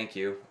a thank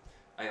you,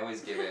 I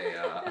always give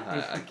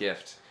a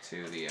gift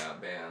to the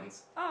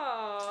bands.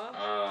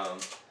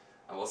 Aww.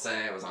 I will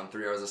say I was on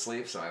 3 hours of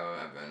sleep, so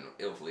I've been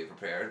ill-fully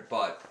prepared.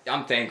 But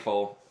I'm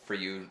thankful for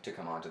you to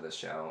come onto this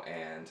show,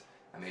 and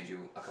I made you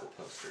a couple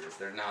posters.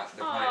 They're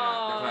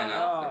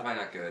probably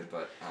not good,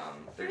 but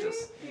they're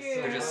just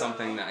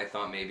something that I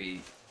thought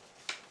maybe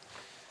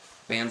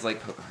bands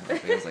like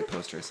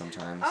posters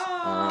sometimes.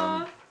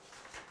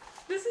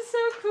 This is so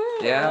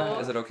cool. Yeah,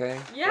 is it okay?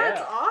 Yeah,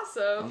 it's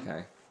awesome.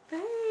 Okay.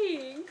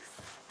 Thanks.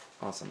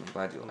 Awesome. I'm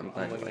glad you I'm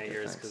like looking it. at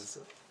yours Thanks. because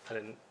I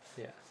didn't.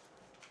 Yeah.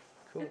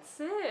 Cool. It's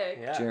sick.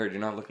 Yeah. Jared,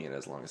 you're not looking at it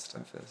as long as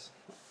stuff is.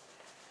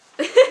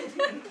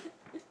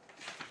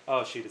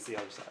 Oh shoot! It's the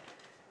other side.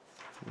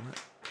 What?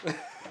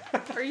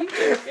 Are you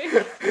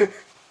joking?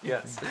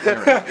 Yes. You're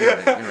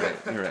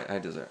right. I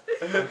deserve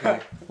it. Okay.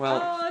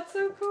 Well, Oh, it's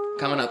so cool.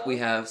 coming up, we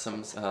have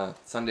some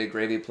Sunday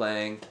Gravy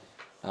playing.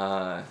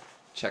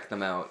 Check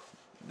them out.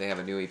 They have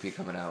a new EP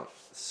coming out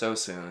so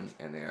soon,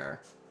 and they are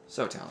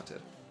so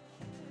talented.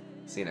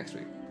 See you next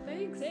week.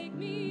 Thanks. Take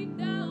me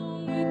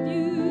down with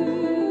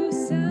you,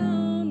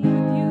 sound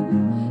with you,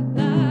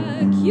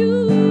 like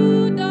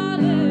you,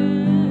 darling.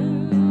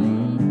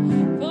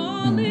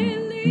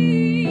 Falling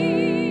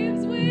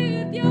leaves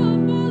with your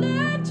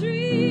fallen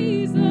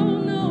trees,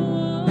 though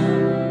no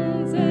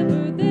one's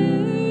ever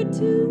there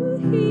to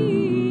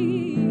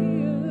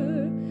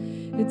hear.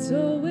 It's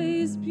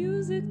always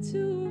music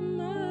to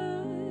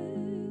my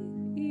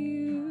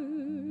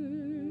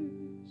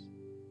ears.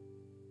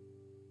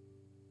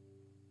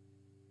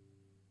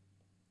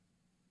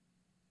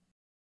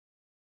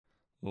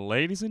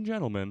 Ladies and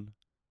gentlemen,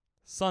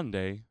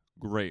 Sunday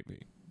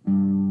Gravy.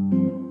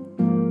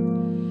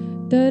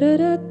 Da da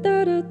da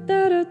da da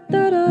da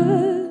da da.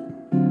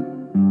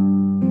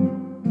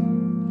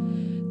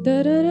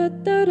 Da da da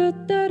da da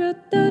da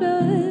da da.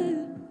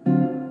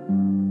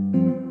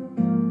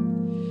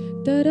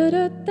 Da da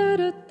da da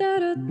da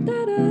da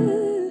da da.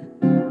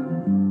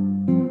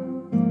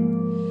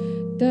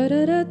 Da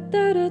da da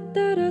da da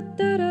da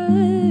da da.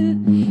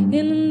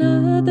 In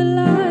another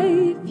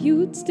life,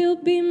 you'd still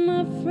be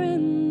my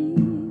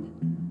friend,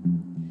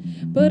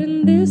 but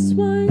in this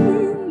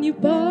one, you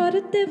bought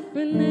a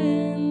different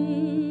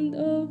end.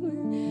 Oh,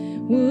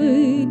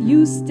 would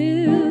you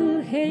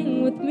still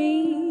hang with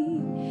me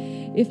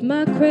if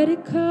my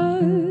credit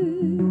card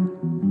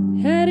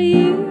had a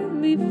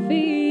yearly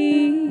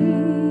fee?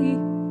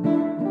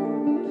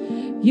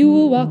 You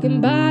were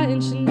walking by in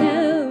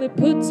Chanel, it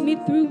puts me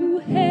through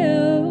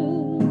hell.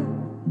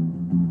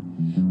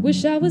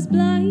 Wish I was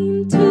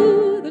blind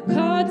to the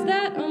cards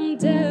that I'm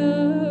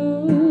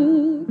dealt.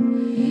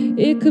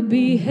 It could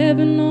be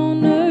heaven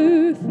on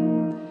earth,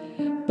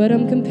 but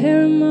I'm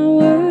comparing my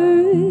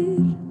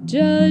worth.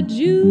 Judge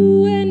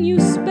you when you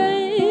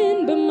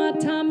spend, but my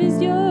time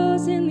is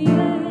yours in the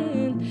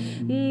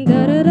end.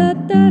 Da da da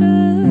da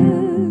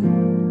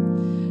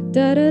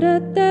da da da da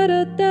da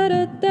da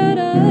da da da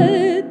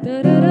da da da da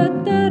da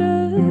da da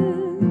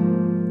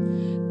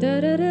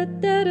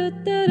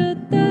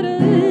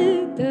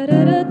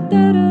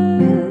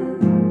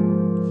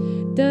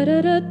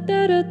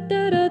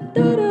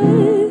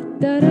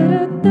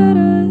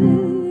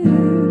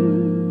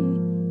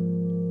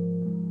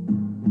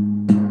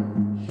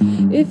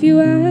If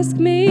you ask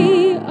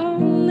me, I'll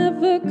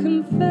never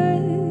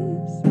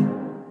confess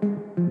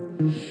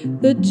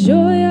the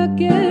joy I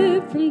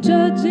get from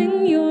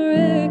judging your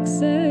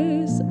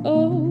excess.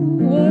 Oh,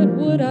 what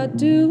would I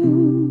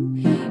do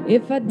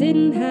if I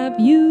didn't have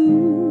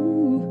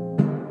you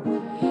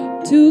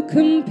to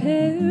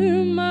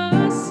compare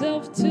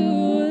myself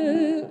to?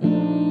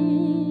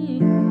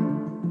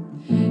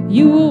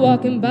 You were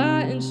walking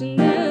by in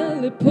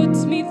Chanel, it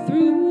puts me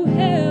through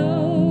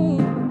hell.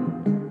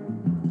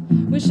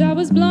 Wish I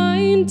was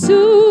blind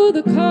to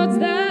the cards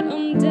that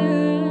I'm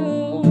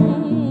dealt.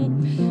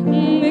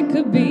 It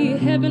could be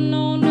heaven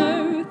on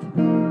earth,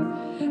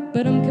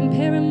 but I'm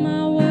comparing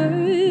my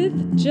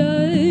worth.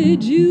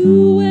 Judge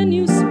you when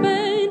you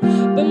spend,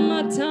 but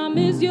my time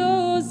is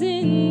yours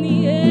in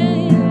the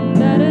end.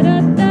 Da da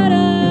da da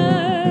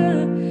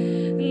da,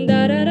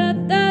 da da da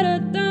da da da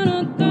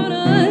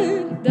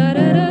da da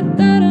da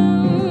da da.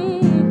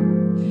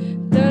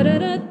 Da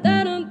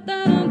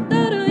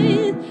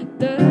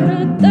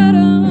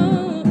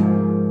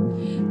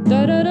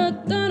da da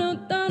da